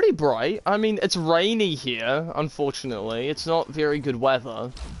 It's pretty bright. I mean, it's rainy here, unfortunately. It's not very good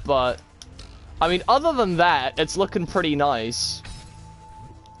weather, but... I mean, other than that, it's looking pretty nice.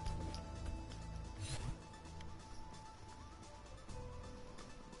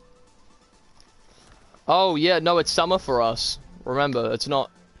 Oh, yeah, no, it's summer for us. Remember, it's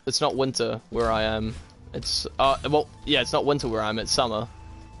not winter where I am. It's, well, yeah, it's not winter where I am, it's summer.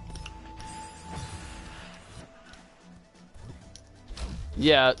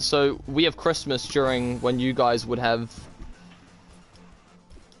 Yeah, so we have Christmas during when you guys would have...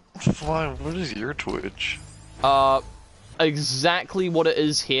 Fine, what is your Twitch? Exactly what it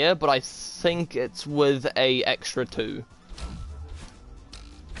is here, but I think it's with a extra 2.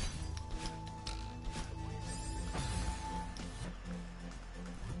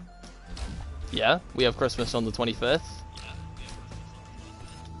 Yeah, we have Christmas on the 25th.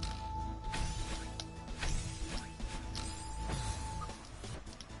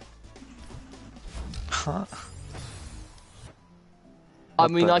 Huh? I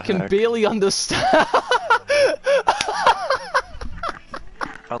mean, I can barely understand.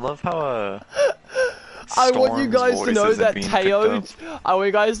 I love how, I want you guys to know that Teo... I want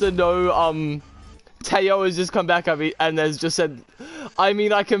you guys to know, Teo has just come back at me and has just said, I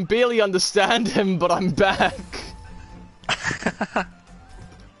mean, I can barely understand him, but I'm back.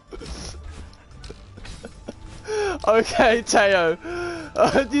 Okay, Teo.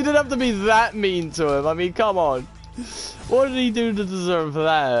 You didn't have to be that mean to him. I mean, come on. What did he do to deserve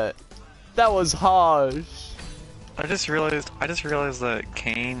that? That was harsh. I just realized that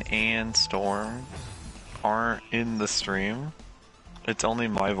Kane and Storm aren't in the stream. It's only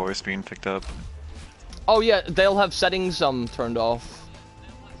my voice being picked up. Oh yeah, they'll have settings turned off.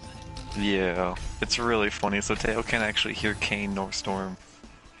 Yeah, it's really funny. So Teo can't actually hear Kane nor Storm.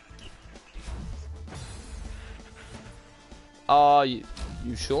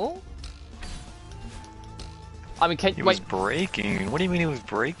 You sure? I mean, He was breaking. What do you mean he was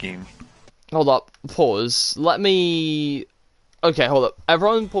breaking? Hold up. Pause. Let me... Okay, hold up.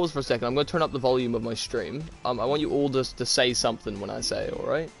 Everyone pause for a second. I'm going to turn up the volume of my stream. I want you all just to say something when I say it,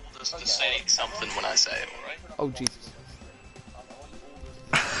 alright? Just to say something when I say it, alright? Oh, Jesus.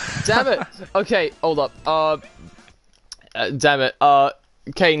 Damn it! Okay, hold up. Damn it.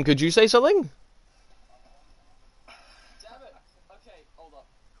 Kane, could you say something? Damn it. Okay, hold up.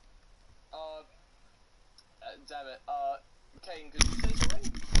 Damn it. Kane, could you say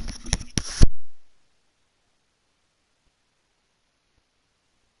something?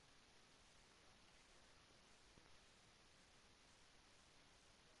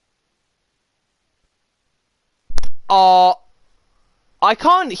 I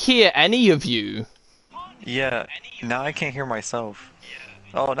can't hear any of you. Yeah, now I can't hear myself.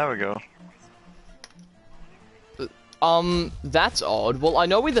 Oh, there we go. That's odd. Well, I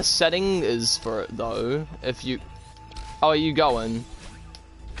know where the setting is for it, though. If you... Oh, are you going?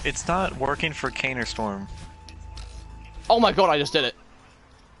 It's not working for Kane or Storm. Oh my god, I just did it.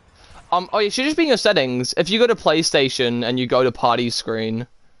 Oh, it should just be in your settings. If you go to PlayStation and you go to party screen...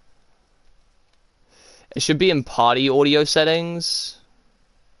 It should be in party audio settings.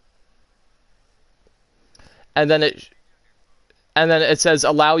 And then it says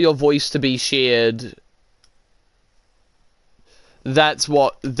allow your voice to be shared. That's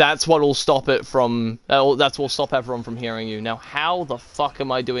what'll stop it from that's what'll stop everyone from hearing you. Now how the fuck am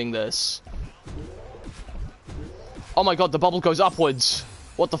I doing this? Oh my god, the bubble goes upwards.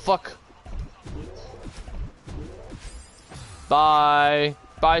 What the fuck? Bye.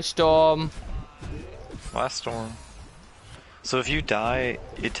 Bye, Storm. Last Storm. So if you die,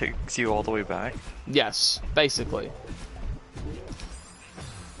 it takes you all the way back? Yes, basically.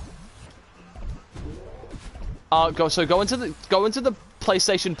 Go into the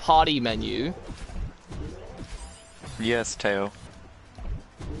PlayStation Party menu. Yes, Teo.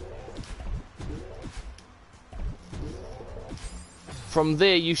 From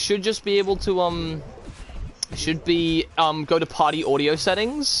there, you should just be able to go to Party Audio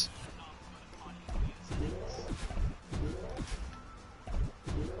Settings.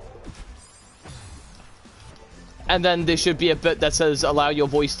 And then there should be a bit that says allow your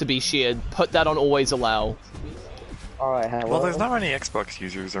voice to be shared. Put that on always allow. Alright, hello. Well, there's not many Xbox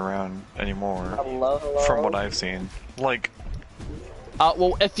users around anymore. Hello, hello. From what I've seen. Like...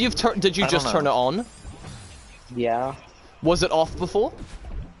 well, if you've turned... Did you just turn it on? Yeah. Was it off before?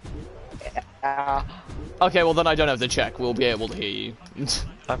 Okay, well then I don't have to check. We'll be able to hear you.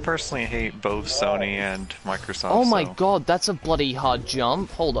 I personally hate both Sony and Microsoft. Oh my so. god, that's a bloody hard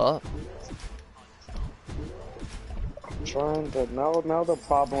jump. Hold up. Trying to now the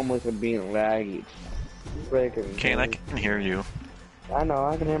problem with it being laggy. Freaking Kane, I can hear you. I know,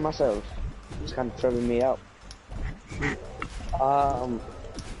 I can hear myself. It's kind of tripping me out.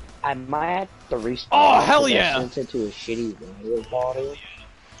 I might have to restart. Oh hell yeah! Sent it to a shitty video quality.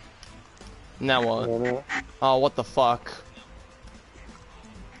 Now what? You know? Oh, what the fuck?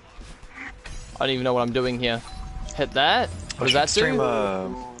 I don't even know what I'm doing here. Hit that? What does that stream,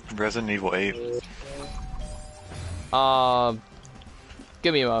 do? Resident Evil 8.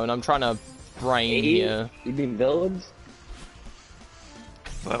 Give me a moment. I'm trying to brain here. You mean villains?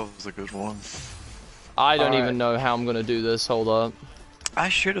 That was a good one. I don't even know how I'm gonna do this. Hold up. I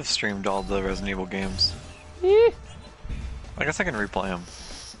should have streamed all the Resident Evil games. Eh. I guess I can replay them.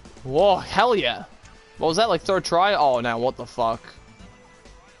 Whoa, hell yeah. What was that, like third try? Oh, now what the fuck?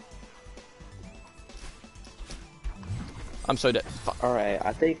 I'm so dead. Alright,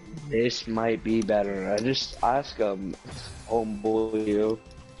 I think this might be better. I just asked homeboy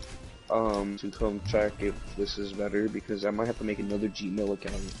to come check if this is better because I might have to make another Gmail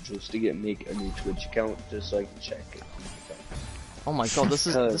account just to make a new Twitch account just so I can check it. Oh my god, this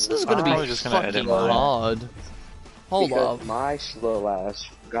is gonna be just gonna edit fucking mine. hard. Hold up. My slow ass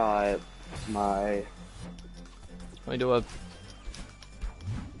got my Let me do a...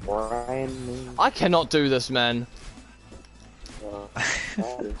 brand I cannot do this, man.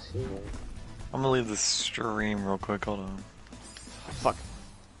 I'm gonna leave the stream real quick, hold on. Fuck.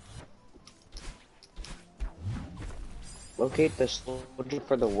 Locate the soldier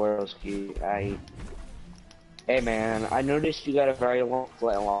for the world's key. Hey man, I noticed you got a very long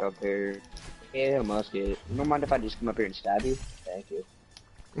flintlock up here. Yeah, a musket. You don't mind if I just come up here and stab you? Thank you.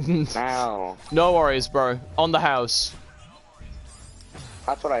 Now. No worries, bro. On the house.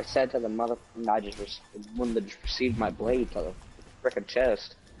 That's what I said to the mother. I just when they just received my blade to the frickin'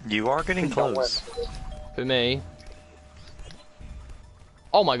 chest. You are getting close. For me.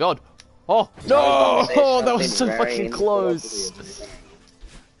 Oh my god. Oh no! Oh, that was so fucking close.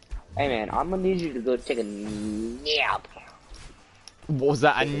 Hey man, I'm gonna need you to go take a nap. What was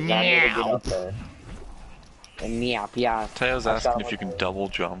that? A nap? A nap, yeah. Teo's asking if you can double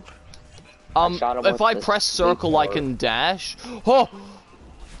jump. If I press circle, I can dash. Oh!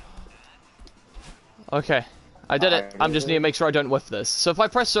 Okay. I did it. I'm just need to make sure I don't whiff this. So if I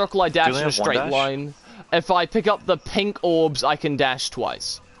press circle, I dash in a straight line. If I pick up the pink orbs, I can dash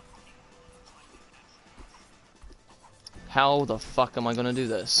twice. How the fuck am I gonna do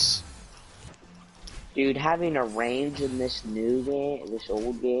this? Dude, having a range in this new game, this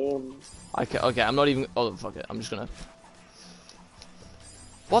old game. Okay, I'm not even. Oh, fuck it. I'm just gonna.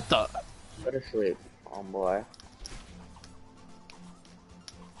 What the? Go to sleep, boy.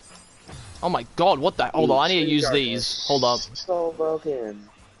 Oh my god, what the? Hold on, I need to use these. Hold up. So broken.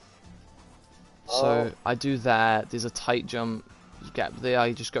 So, I do that. There's a tight jump gap there.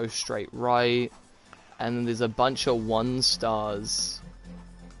 I just go straight right. And then there's a bunch of 1 stars.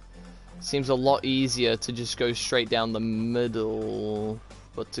 Seems a lot easier to just go straight down the middle.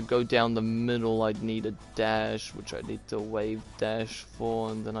 But to go down the middle, I'd need a dash, which I need to wave dash for,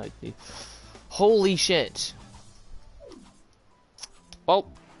 and then I'd need... Holy shit! Well,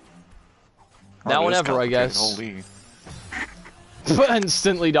 now or never, I guess. Holy.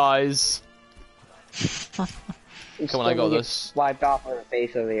 Instantly dies. Come on, I got this. Wiped off on the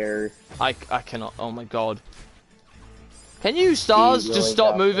face of the earth. I cannot. Oh my god. Can you stars Really just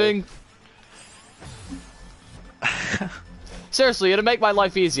stop got moving? Seriously, it'd make my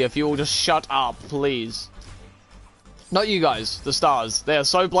life easier if you all just shut up, please. Not you guys, the stars. They are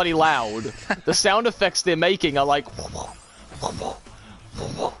so bloody loud. The sound effects they're making are like...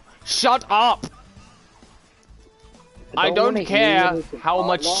 Shut up! I don't wanna care hear it how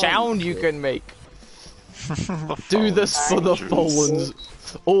much long. sound you can make. The Do this for the soldiers. fallen,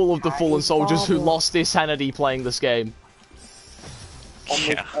 all of the fallen soldiers who lost their sanity playing this game. Almost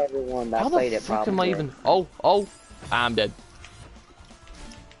Yeah. everyone that How the played it fuck am I probably. even? Oh, I'm dead.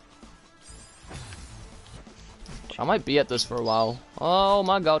 I might be at this for a while. Oh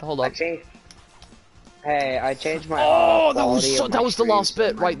my god, hold up. Hey, I changed my Oh, that was quality so, of that my was the stream last so bit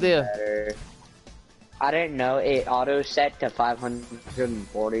it right might be there. better. I didn't know it auto set to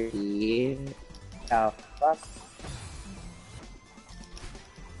 540p. Oh, fuck.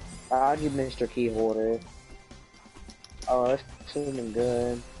 How'd you, Mr. Keyholder? Oh, that's seeming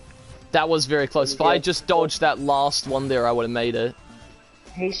good. That was very close. If I just dodged that last one there, I would have made it.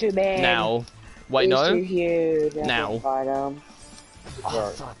 Hey, Superman. Now. Wait, Please no? do here. Now. Fight 'em. Oh,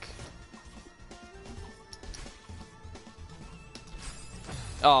 fuck.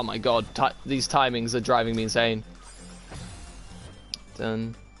 Oh my god, these timings are driving me insane.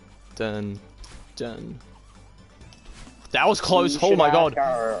 Dun, dun, dun. That was close, oh my god.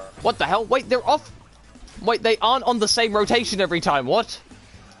 What the hell? Wait, they're off. Wait, they aren't on the same rotation every time, what?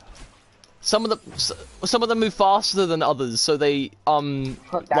 Some of them move faster than others, so they,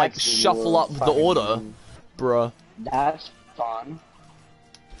 like, shuffle up the order. Bruh. That's fun.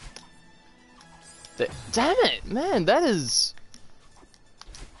 Damn it, man, that is...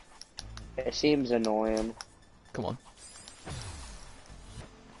 It seems annoying. Come on.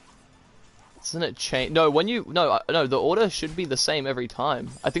 Doesn't it change? No, when you... No, the order should be the same every time.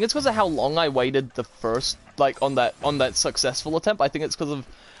 I think it's because of how long I waited the first... Like, on that successful attempt. I think it's because of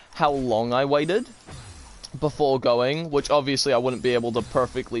how long I waited before going. Which, obviously, I wouldn't be able to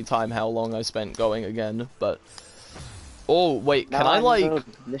perfectly time how long I spent going again. But... Oh, wait, can I, like...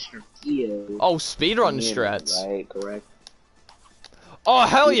 Mr. Keo. Oh, speedrun strats. Right, correct. Oh,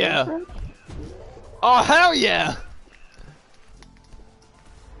 hell yeah! Oh, hell yeah!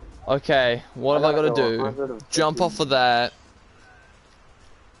 Okay, what have I got to do? Jump off of that.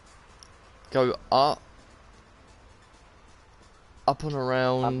 Go up. Up and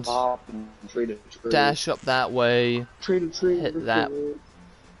around. Dash up that way. Hit that.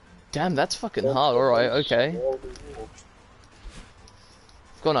 Damn, that's fucking hard. Alright, okay.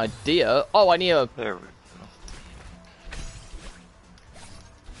 I've got an idea. Oh, I need a... There we go.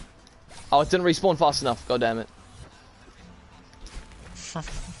 Oh, it didn't respawn fast enough. God damn it.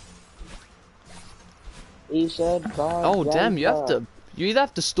 He said, Oh, damn, you have to... You either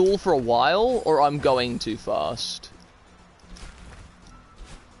have to stall for a while, or I'm going too fast.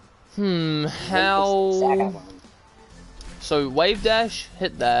 How... So, wave dash,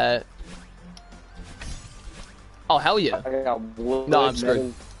 hit that. Oh, hell yeah. No, I'm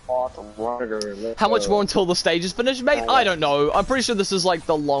screwed. How much more until the stage is finished, mate? I don't know. I'm pretty sure this is like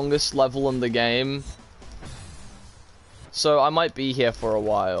the longest level in the game. So I might be here for a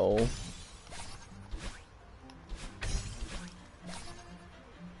while.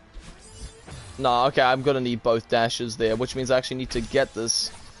 Nah, okay, I'm gonna need both dashes there, which means I actually need to get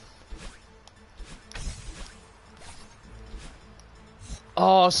this.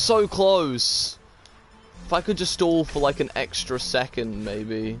 Oh, so close. If I could just stall for like an extra second,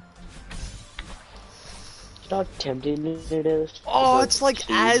 maybe. How tempting it is. Oh, it's like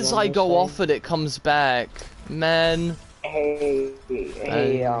as I go off it, it comes back. Man. Hey,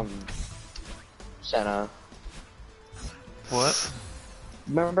 Senna. What?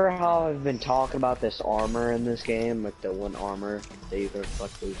 Remember how I've been talking about this armor in this game? Like the one armor that you can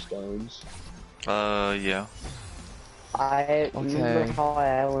collect those stones? Yeah. Remember how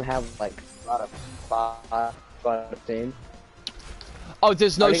I only have like a lot of thing? Oh,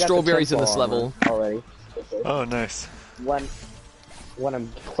 there's no strawberries in this level. Already. Oh, nice. When I'm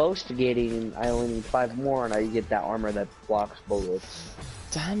close to getting, I only need 5 more, and I get that armor that blocks bullets.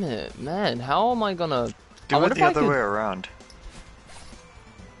 Damn it, man! How am I gonna Do it the other way around.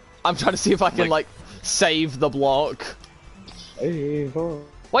 I'm trying to see if I can like save the block.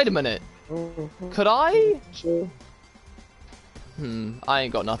 Wait a minute. Could I? I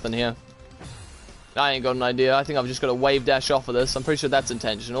ain't got nothing here. I ain't got an idea. I think I've just got to wave dash off of this. I'm pretty sure that's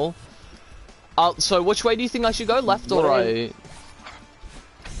intentional. So which way do you think I should go? Left or right?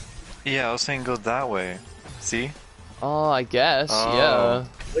 Yeah, I was saying go that way. See? Oh, I guess, Oh. yeah.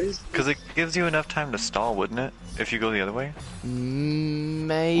 Because it gives you enough time to stall, wouldn't it? If you go the other way?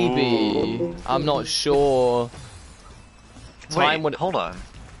 Maybe. Ooh. I'm not sure. Wait, hold on.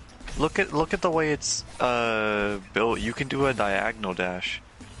 Look at the way it's built. You can do a diagonal dash.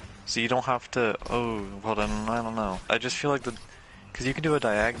 So you don't have to... Oh, hold on, I don't know. I just feel like because you can do a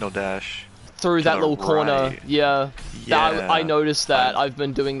diagonal dash. Through that little corner, right. yeah. Yeah. I noticed that. I've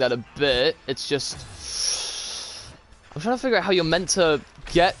been doing that a bit. It's just... I'm trying to figure out how you're meant to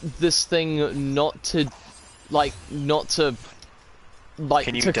get this thing not to, like, Can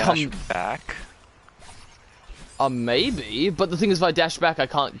you dash back? Maybe, but the thing is, if I dash back, I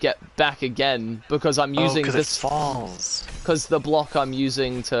can't get back again because I'm using because this. It falls. Because the block I'm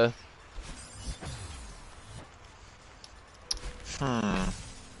using to.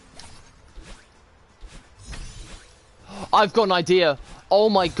 I've got an idea. Oh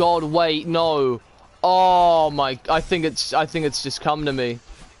my god! Wait, no. Oh my! I think it's just come to me.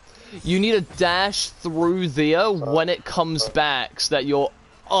 You need to dash through there when it comes back, so that you're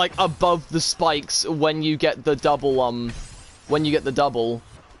like above the spikes when you get the double. When you get the double.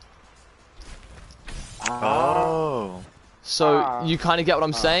 Oh. So you kind of get what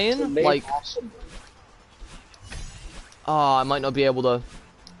I'm saying? Like. Oh, I might not be able to.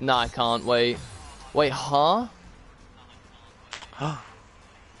 Nah, I can't. Wait. Wait, huh?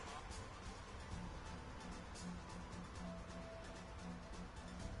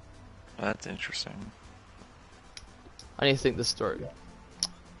 That's interesting. I need to think this through.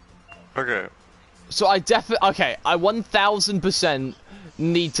 Okay. So I okay, I 1000%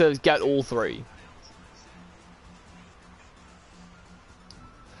 need to get all three.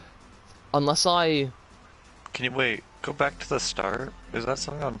 Unless I... Can you wait, go back to the start? Is that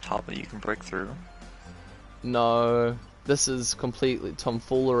something on top that you can break through? No. This is completely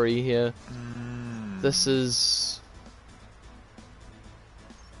tomfoolery here. This is...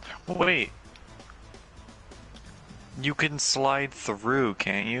 Wait. You can slide through,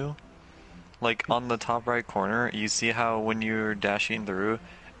 can't you? Like, on the top right corner, you see how when you're dashing through,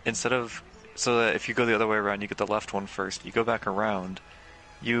 instead of... So that if you go the other way around, you get the left one first. You go back around,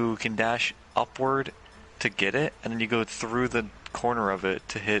 you can dash upward to get it, and then you go through the corner of it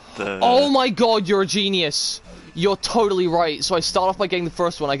to hit the... Oh my god, you're a genius! You're totally right. So I start off by getting the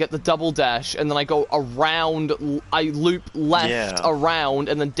first one, I get the double dash, and then I go around, I loop left around,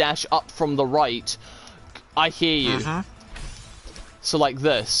 and then dash up from the right. I hear you. So like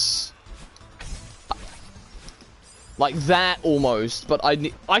this. Like that almost, but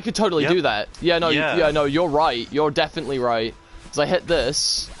I could totally do that. Yeah, no, yeah, no, you're right. You're definitely right. Because I hit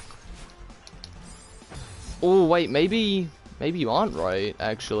this. Oh wait, maybe you aren't right,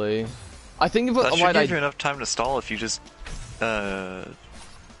 actually. I think if that should give you enough time to stall if you just let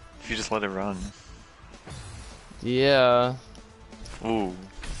it run. Yeah. Ooh.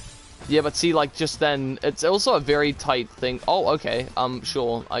 Yeah, but see, like, just then, it's also a very tight thing. Oh, okay,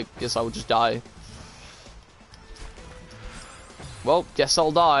 sure, I guess I would just die. Well, guess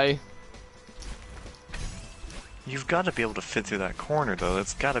I'll die. You've got to be able to fit through that corner, though.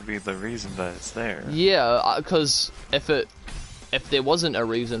 That's got to be the reason that it's there. Yeah, because if there wasn't a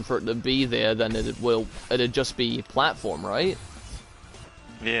reason for it to be there, then it'd just be platform, right?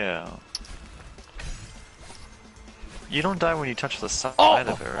 Yeah. You don't die when you touch the side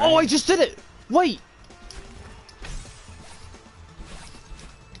of it, right? Oh, I just did it! Wait!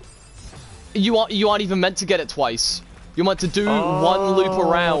 You aren't even meant to get it twice. You're meant to do one loop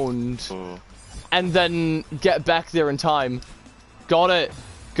around, and then get back there in time. Got it.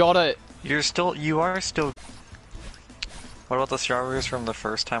 Got it. You are still... What about the strawberries from the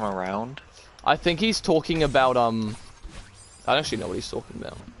first time around? I think he's talking about, I don't actually know what he's talking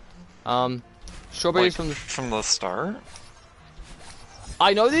about. Strawberries like, from the start?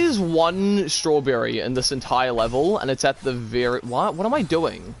 I know there's one strawberry in this entire level, and it's at the very... What am I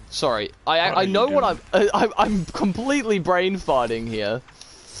doing? Sorry. I know what I'm completely brain farting here.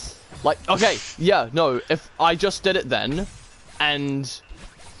 Like, okay, yeah, no, if I just did it then, and...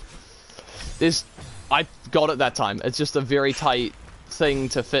 I got it that time. It's just a very tight thing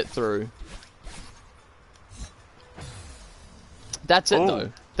to fit through. That's it,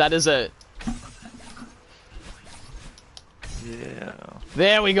 though. That is it. Yeah.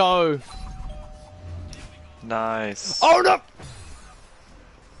 There we go. Nice. Oh no!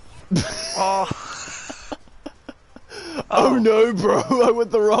 Oh. Oh no, bro! I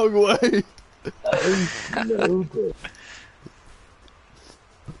went the wrong way. No, bro.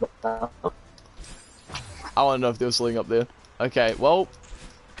 I want to know if there was something up there. Okay, well,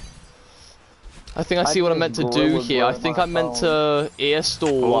 I think I see what I'm meant to do here. I think I'm meant to air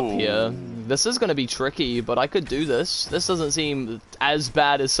stall up here. This is going to be tricky, but I could do this. This doesn't seem as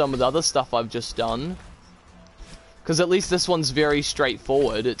bad as some of the other stuff I've just done. Because at least this one's very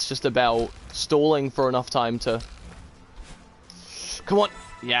straightforward. It's just about stalling for enough time to... Come on!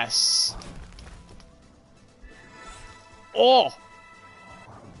 Yes! Oh!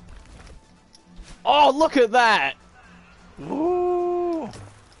 Oh, look at that! Ooh.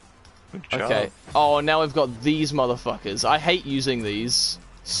 Good job. Okay. Oh, now I've got these motherfuckers. I hate using these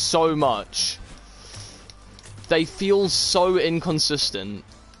so much. They feel so inconsistent.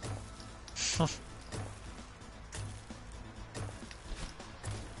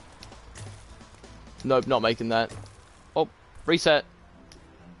 Nope, not making that. Oh, reset.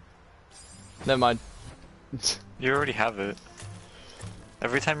 Never mind. You already have it.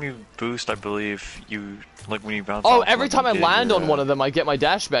 Every time you boost, I believe you like when you bounce. Oh, off every time I land on one of them. them, I get my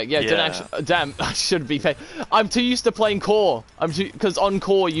dash back. Yeah, didn't actually. Damn, I should be paying. I'm too used to playing core. Because on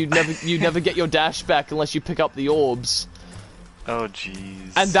core you never get your dash back unless you pick up the orbs. Oh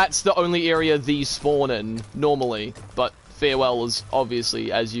jeez. And that's the only area these spawn in normally. But Farewell is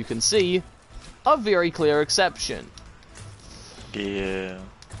obviously, as you can see, a very clear exception. Yeah.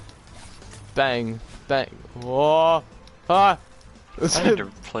 Bang, bang. Oh, ah. I need to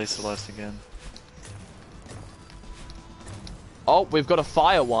play Celeste again. Oh, we've got a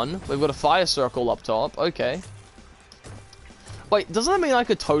fire one. We've got a fire circle up top. Okay. Wait, doesn't that mean I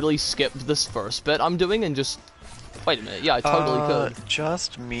could totally skip this first bit I'm doing and just... Wait a minute. Yeah, I totally could.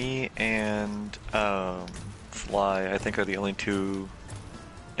 Just me and Fly, I think, are the only two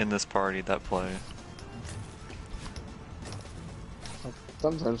in this party that play.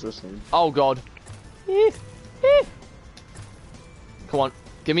 Sometimes we're same. Oh, God. Come on.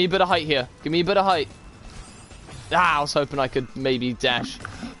 Give me a bit of height here. Give me a bit of height. Ah, I was hoping I could maybe dash.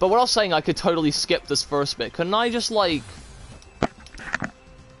 But what I was saying, I could totally skip this first bit. Couldn't I just, like...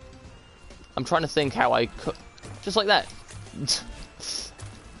 I'm trying to think how I could... Just like that.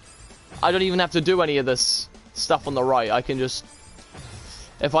 I don't even have to do any of this stuff on the right. I can just...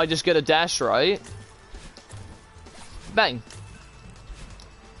 If I just get a dash right... Bang.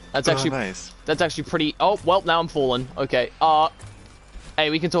 That's actually... nice. That's actually pretty... Oh, well, now I'm falling. Okay. Hey,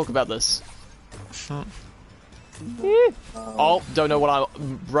 we can talk about this. Oh, don't know what I...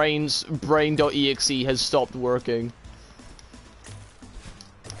 Brain.exe has stopped working.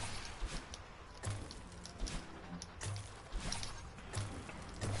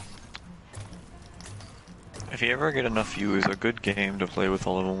 If you ever get enough viewers, a good game to play with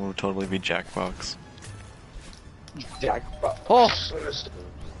all of them would totally be Jackbox. Jackbox. Oh!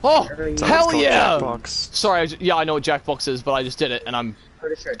 Oh! Hell yeah! Jackbox. Sorry, yeah, I know what Jackbox is, but I just did it, and I'm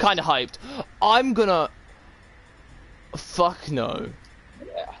kind of hyped. I'm gonna... Fuck no.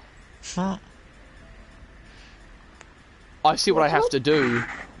 Yeah. Huh. I see what I have to do.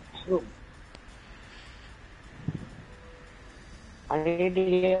 I need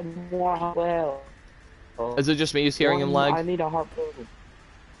to get more hot well. Is it just me who's hearing him lag? I need a harpoon.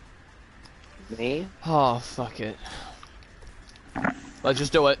 Me? Oh, fuck it. Let's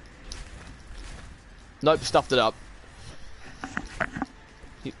just do it. Nope, stuffed it up.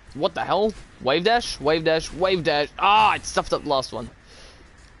 What the hell? Wave dash? Wave dash? Wave dash? Ah, I stuffed up the last one.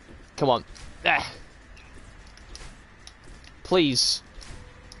 Come on. Ah. Please.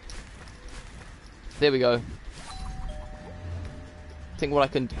 There we go. Think what I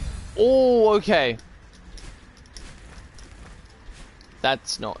can... Oh, okay.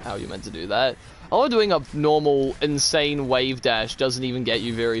 That's not how you're meant to do that. Oh, doing a normal, insane wave dash doesn't even get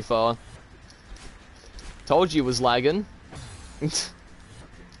you very far. Told you it was lagging.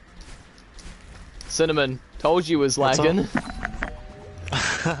 Cinnamon, told you it was lagging.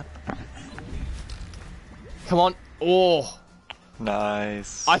 Come on. Oh.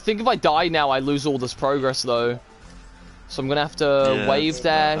 Nice. I think if I die now, I lose all this progress, though. So I'm gonna have to wave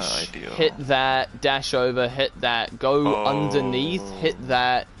dash, hit that, dash over, hit that, go underneath, hit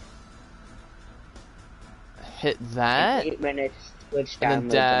that, hit that, 8 minutes, switch and then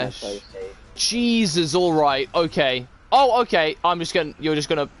down dash. Jesus, alright, okay. Oh, okay, you're just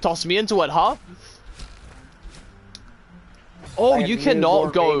gonna toss me into it, huh? Oh, you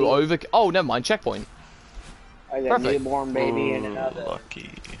cannot go over... Oh, never mind, checkpoint. I got a Perfect. newborn baby and another.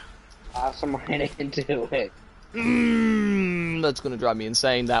 Lucky. Awesome right into it. That's gonna drive me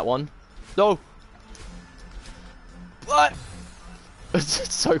insane, that one. No! What?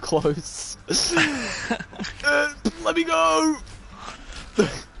 It's so close. Let me go! The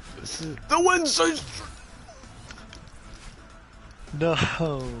wind's so... No.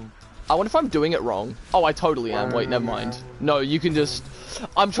 I wonder if I'm doing it wrong. Oh, I totally am. Wait, never mind. No, you can just...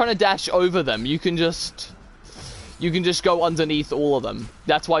 I'm trying to dash over them. You can just go underneath all of them.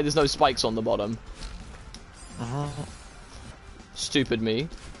 That's why there's no spikes on the bottom. Stupid me.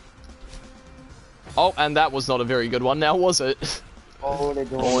 Oh, and that was not a very good one now, was it? Boing.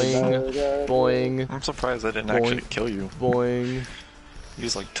 Boing. I'm surprised I didn't actually kill you. Boing. You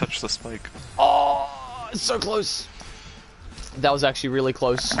just like touched the spike. Oh, it's so close. That was actually really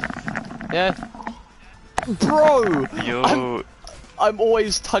close. Yeah. Bro! Yo, I'm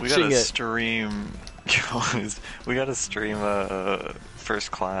always touching it. Stream. We gotta stream first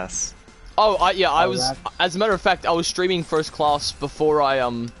class. Oh, yeah, I was, as a matter of fact, I was streaming first class before I,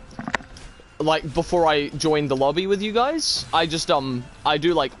 before I joined the lobby with you guys. I just, I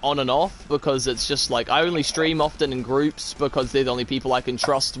do, like, on and off, because it's just, like, I only stream often in groups, because they're the only people I can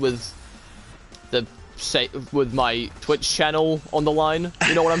trust with with my Twitch channel on the line.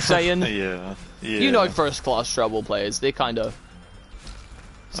 You know what I'm saying? Yeah. You know first class treble players, they kinda...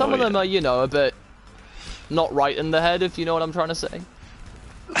 Some of them are, you know, a bit not right in the head, if you know what I'm trying to say.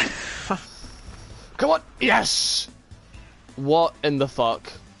 Come on! Yes! What in the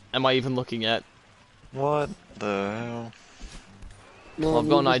fuck am I even looking at? What the hell? Man, Well, I've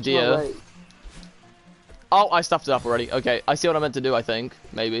got an idea. Right. Oh, I stuffed it up already. Okay, I see what I meant to do, I think.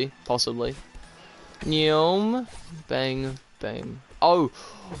 Maybe. Possibly. Nyom. Bang. Bang. Oh,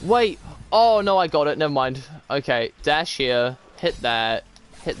 wait. Oh, no, I got it. Never mind. Okay, dash here. Hit that.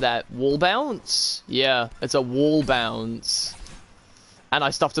 Hit that. Wall bounce? Yeah, it's a wall bounce. And I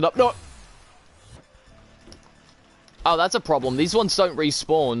stuffed it up. No! Oh, that's a problem. These ones don't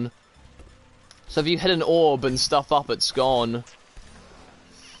respawn. So if you hit an orb and stuff up, it's gone.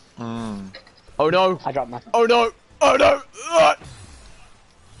 Mm. Oh no! I dropped my. Oh no! Oh no!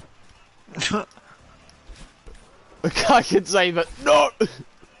 I can save it. No!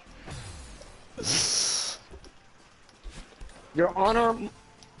 Your Honor,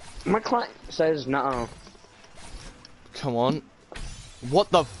 my client says no. Come on.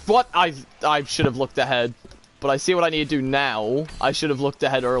 What the? What? I should have looked ahead. But I see what I need to do now. I should have looked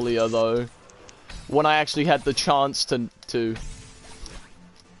ahead earlier, though. When I actually had the chance to...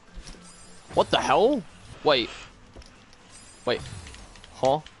 What the hell? Wait. Wait.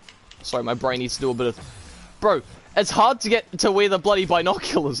 Huh? Sorry, my brain needs to do a bit of... Bro, it's hard to get to where the bloody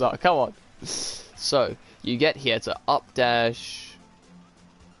binoculars are. Come on. So, you get here to up dash...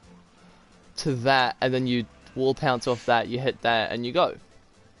 to that, and then you wall pounce off that, you hit that, and you go.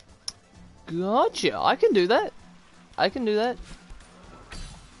 Gotcha. I can do that. I can do that.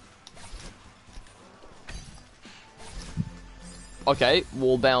 Okay,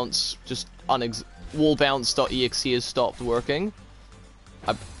 wall bounce just wall bounce.exe has stopped working.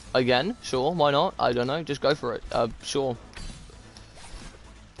 Again, sure, why not? I don't know, just go for it. Sure.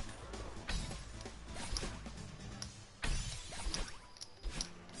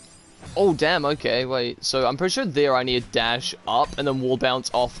 Oh damn, okay, wait. So I'm pretty sure there I need to dash up and then wall bounce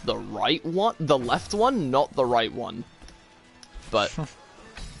off the right one, the left one, not the right one. But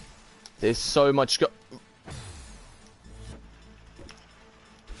there's so much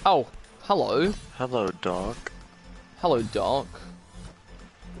Oh, hello. Hello, Doc. Hello, Doc.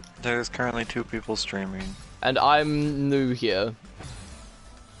 There's currently 2 people streaming. And I'm new here.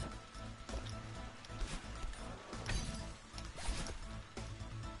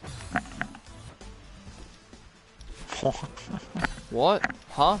 What?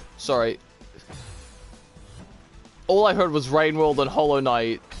 Huh? Sorry. All I heard was Rain World and Hollow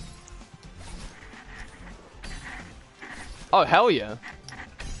Knight. Oh, hell yeah.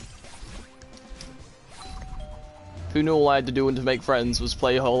 Who knew all I had to do to make friends was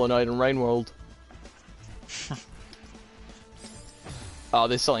play Hollow Knight and Rain World? Oh,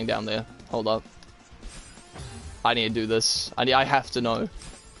 there's something down there. Hold up. I need to do this. I have to know.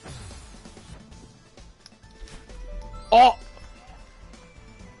 Oh!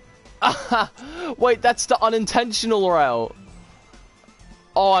 Wait, that's the unintentional route.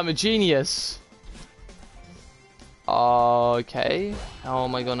 Oh, I'm a genius. Okay. How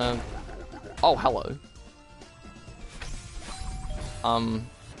am I gonna... Oh, hello.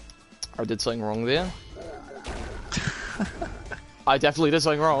 I did something wrong there. I definitely did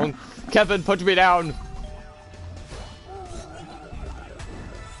something wrong. Kevin, put me down.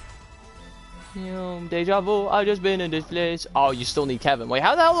 Deja vu, I've just been in this place. Oh, you still need Kevin. Wait,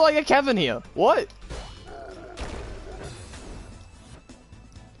 how the hell do I get Kevin here? What?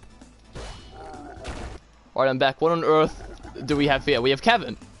 Alright, I'm back. What on earth do we have here? We have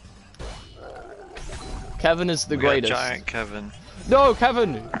Kevin. Kevin is the greatest. Giant Kevin. No,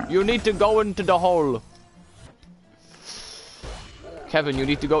 Kevin! You need to go into the hole. Kevin, you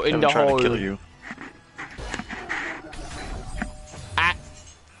need to go in the hole. To kill you. Ah.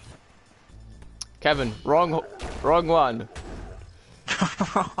 Kevin, wrong one.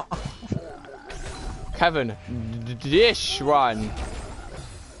 Kevin, this one.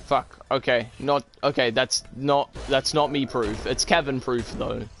 Fuck. Okay, not okay. That's not me proof. It's Kevin proof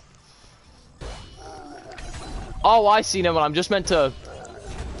though. Oh, I see. Never mind. I'm just meant to.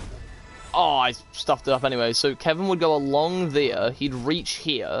 Oh, I stuffed it up anyway. So Kevin would go along there. He'd reach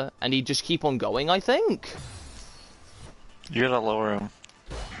here, and he'd just keep on going. I think. You gotta lower him.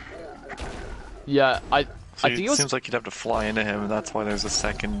 Yeah, I So think it was... seems like you'd have to fly into him, and that's why there's a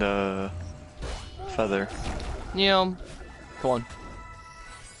second feather. Yeah. Come on.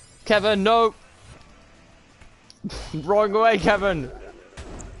 Kevin, no! Wrong way, Kevin!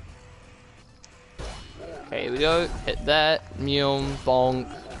 Okay, here we go. Hit that. Mew, bonk.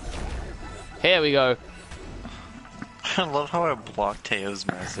 Here we go. I love how I blocked Teo's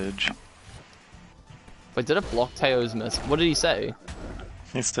message. Wait, did it block Teo's message? What did he say?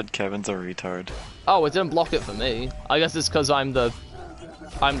 He said Kevin's a retard. Oh, it didn't block it for me. I guess it's because I'm the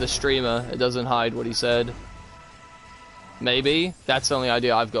streamer. It doesn't hide what he said. Maybe. That's the only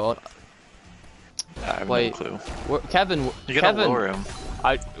idea I've got. I have Wait, no clue. Kevin, You gotta Kevin, lower him.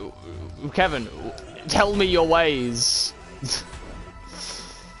 Kevin, tell me your ways.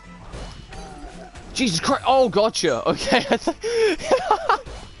 Jesus Christ! Oh, gotcha. Okay.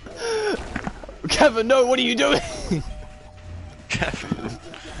 Kevin, no! What are you doing? Kevin.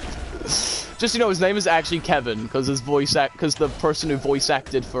 Just so you know, his name is actually Kevin because the person who voice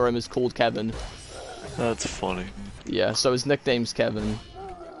acted for him is called Kevin. That's funny. Yeah, so his nickname's Kevin.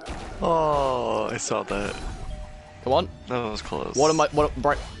 Oh, I saw that. Come on. That was close.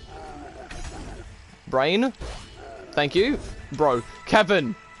 Brain? Thank you. Bro.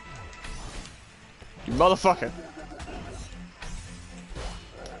 Kevin! You motherfucker.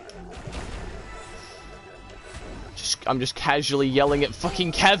 I'm just casually yelling at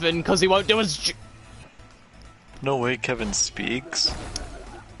fucking Kevin because he won't do his No way Kevin speaks?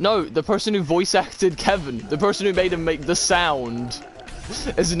 No, the person who voice acted Kevin, the person who made him make the sound,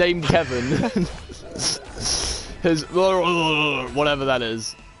 is named Kevin. His whatever that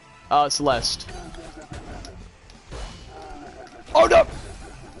is. Celeste. Oh no!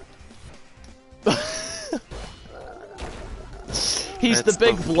 He's the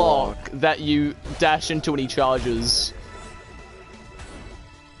big block that you dash into when he charges.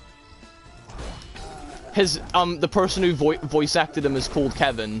 His the person who voice acted him is called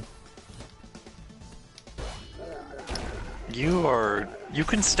Kevin. You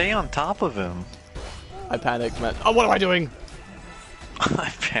can stay on top of him. I panicked, man. Oh, what am I doing?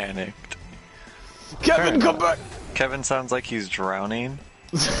 I panicked. Kevin, come back! Kevin sounds like he's drowning.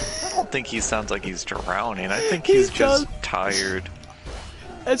 I don't think he sounds like he's drowning. I think he's just tired.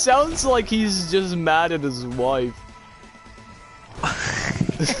 It sounds like he's just mad at his wife.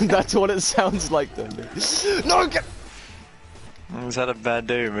 That's what it sounds like to me. No! He's had a bad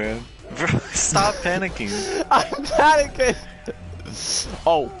day, man. Stop panicking. I'm panicking!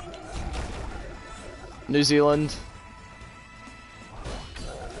 Oh. New Zealand.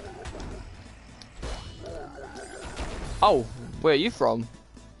 Oh, where are you from?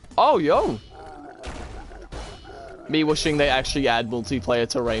 Oh, yo! Me wishing they actually add multiplayer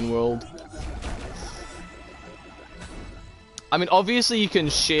to Rain World. I mean, obviously you can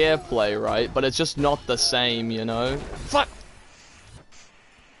share play, right? But it's just not the same, you know? Fuck!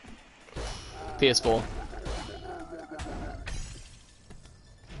 PS4.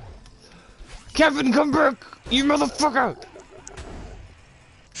 Kevin, come back! You motherfucker!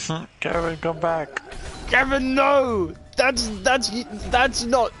 Kevin, come back. Kevin, no! That's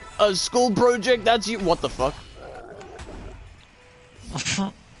not a school project, that's you- What the fuck?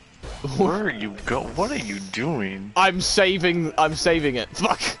 Where are you What are you doing? I'm saving it.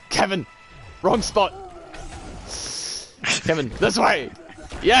 Fuck! Kevin! Wrong spot! Kevin, this way!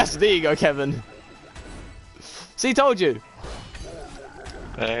 Yes, there you go, Kevin. See, told you.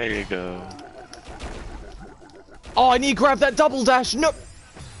 There you go. Oh, I need to grab that double dash. No.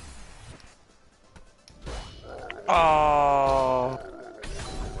 Oh.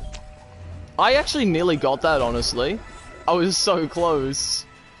 I actually nearly got that, honestly. I was so close.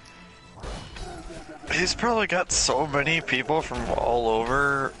 He's probably got so many people from all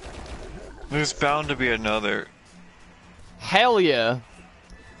over. There's bound to be another. Hell yeah.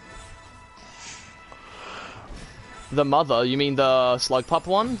 The mother? You mean the slug pup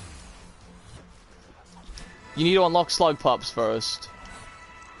one? You need to unlock slug pups first.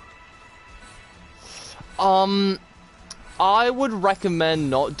 I would recommend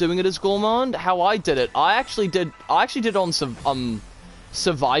not doing it as Gourmand. How I did it, I actually did on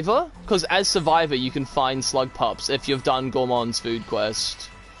Survivor, because as Survivor you can find slug pups if you've done Gourmand's food quest.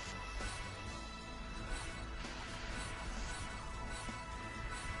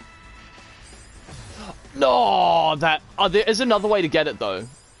 No, there is another way to get it though.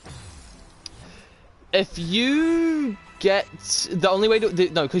 If you get the only way to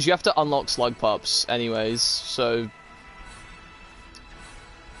no, because you have to unlock slug pups anyways. So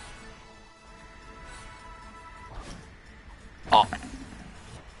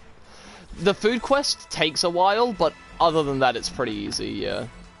the food quest takes a while, but other than that, it's pretty easy. Yeah.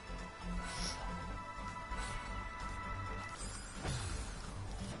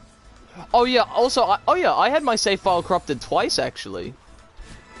 Oh yeah, also, I had my save file corrupted twice, actually.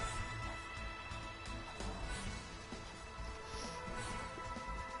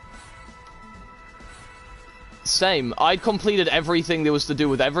 Same. I'd completed everything there was to do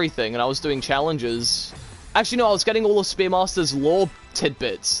with everything, and I was doing challenges. Actually, no, I was getting all of Spearmaster's lore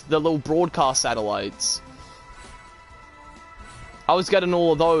tidbits, the little broadcast satellites. I was getting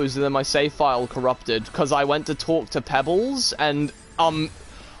all of those, and then my save file corrupted, because I went to talk to Pebbles, and,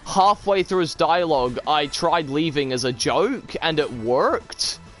 halfway through his dialogue, I tried leaving as a joke, and it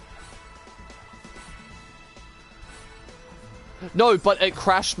worked. No, but it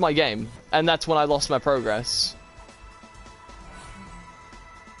crashed my game, and that's when I lost my progress.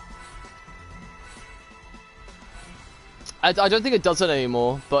 I don't think it does it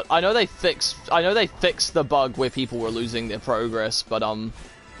anymore, but I know they fixed the bug where people were losing their progress, but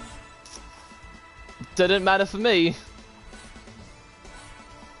didn't matter for me.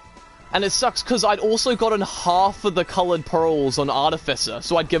 And it sucks because I'd also gotten half of the colored pearls on Artificer,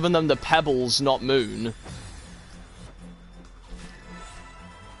 so I'd given them the pebbles, not moon.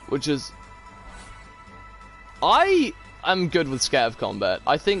 Which is... I am good with scav combat.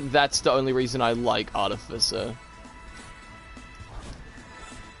 I think that's the only reason I like Artificer.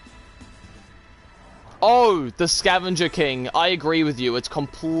 Oh, the Scavenger King. I agree with you. It's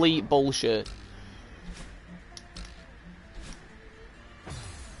complete bullshit.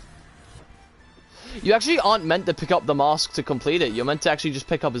 You actually aren't meant to pick up the mask to complete it. You're meant to actually just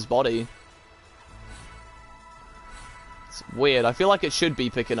pick up his body. It's weird. I feel like it should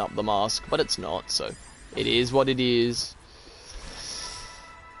be picking up the mask, but it's not, so it is what it is.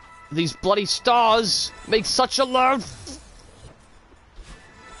 These bloody stars make such a loud...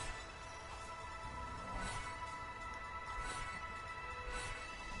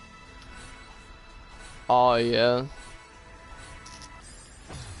 Oh, yeah.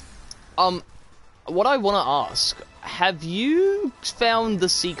 What I want to ask, have you found the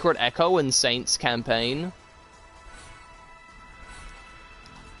secret echo in Saints campaign?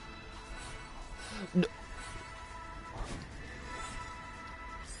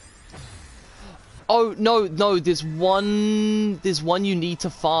 Oh, no, there's one you need to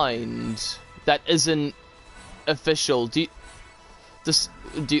find that isn't official.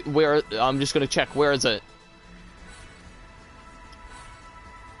 Where, I'm just gonna check, where is it?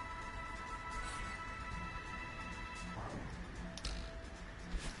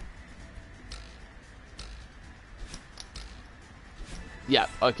 Yeah,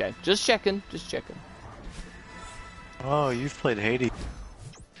 okay. Just checking. Oh, you've played Hades.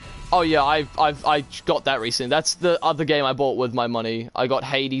 Oh yeah, I got that recently. That's the other game I bought with my money. I got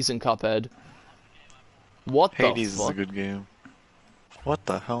Hades and Cuphead. What the fuck? Hades is a good game. What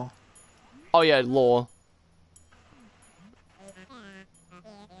the hell? Oh yeah, lore.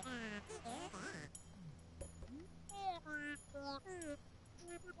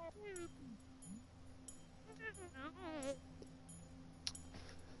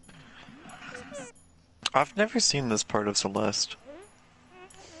 I've never seen this part of Celeste.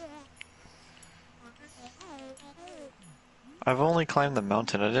 I've only climbed the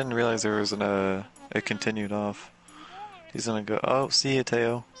mountain. I didn't realize there was it continued off. He's gonna go. Oh, see you,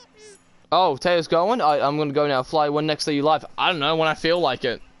 Teo. Oh, Teo's going? I'm gonna go now. Fly one next to you live. I don't know, when I feel like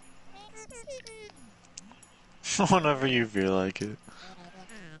it. Whenever you feel like it.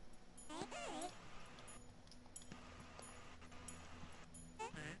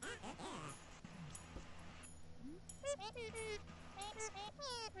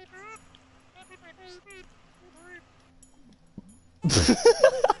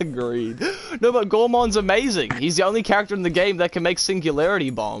 Agreed. No, but Gormon's amazing. He's the only character in the game that can make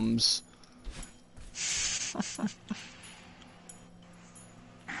singularity bombs.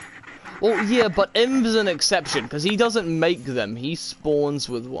 Well, yeah, but Im's an exception, because he doesn't make them. He spawns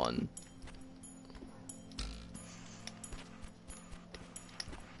with one.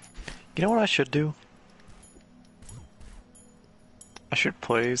 You know what I should do? I should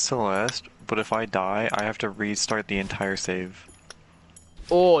play Celeste, but if I die, I have to restart the entire save.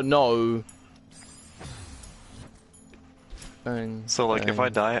 Oh, no. Bang, So, like, bang, if I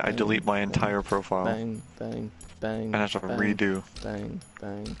die, I bang, delete my bang, entire profile. Bang, bang, bang. And I have to bang, redo. Bang,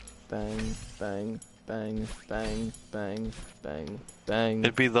 bang, bang, bang, bang, bang, bang, bang, bang.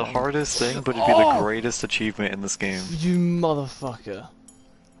 It'd be the bang. hardest thing, but it'd be the greatest achievement in this game. You motherfucker.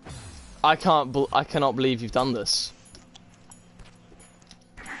 I cannot believe you've done this.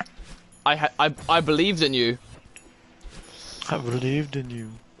 I believed in you. I believed in you.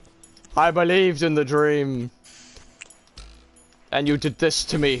 I believed in the dream. And you did this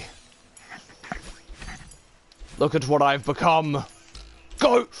to me. Look at what I've become.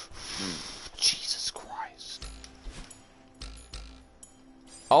 Go! Jesus Christ.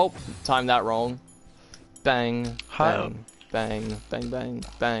 Oh, timed that wrong. Bang, bang, bang, bang, bang,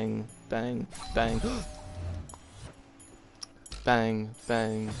 bang, bang, bang. Bang,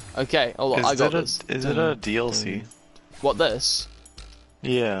 bang. Okay, hold on, I got this. Is it a DLC? What, this?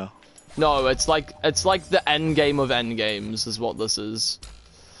 Yeah. No, it's like the end game of end games is what this is.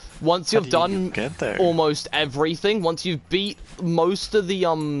 Once you've done almost everything, once you've beat most of the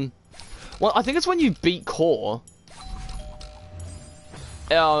well, I think it's when you beat core.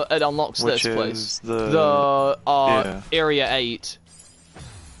 It unlocks Which this place. Is the Area 8.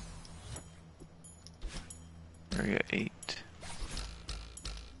 Area 8.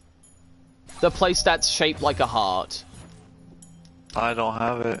 The place that's shaped like a heart. I don't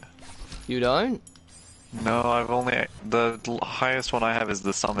have it. You don't? No, the highest one I have is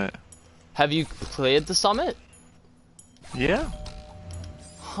the summit. Have you cleared the summit? Yeah.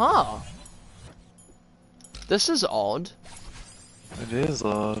 Huh. This is odd. It is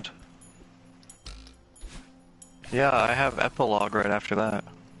odd. Yeah, I have epilogue right after that.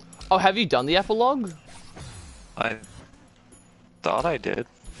 Oh, have you done the epilogue? I thought I did.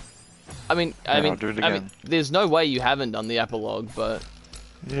 I mean, I'll do it again. there's no way you haven't done the epilogue, but...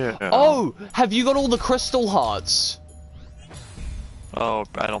 Yeah. Oh! Have you got all the crystal hearts? Oh,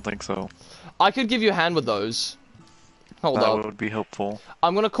 I don't think so. I could give you a hand with those. Hold up. That would be helpful.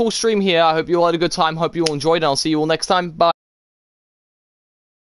 I'm gonna call stream here. I hope you all had a good time. Hope you all enjoyed, and I'll see you all next time. Bye.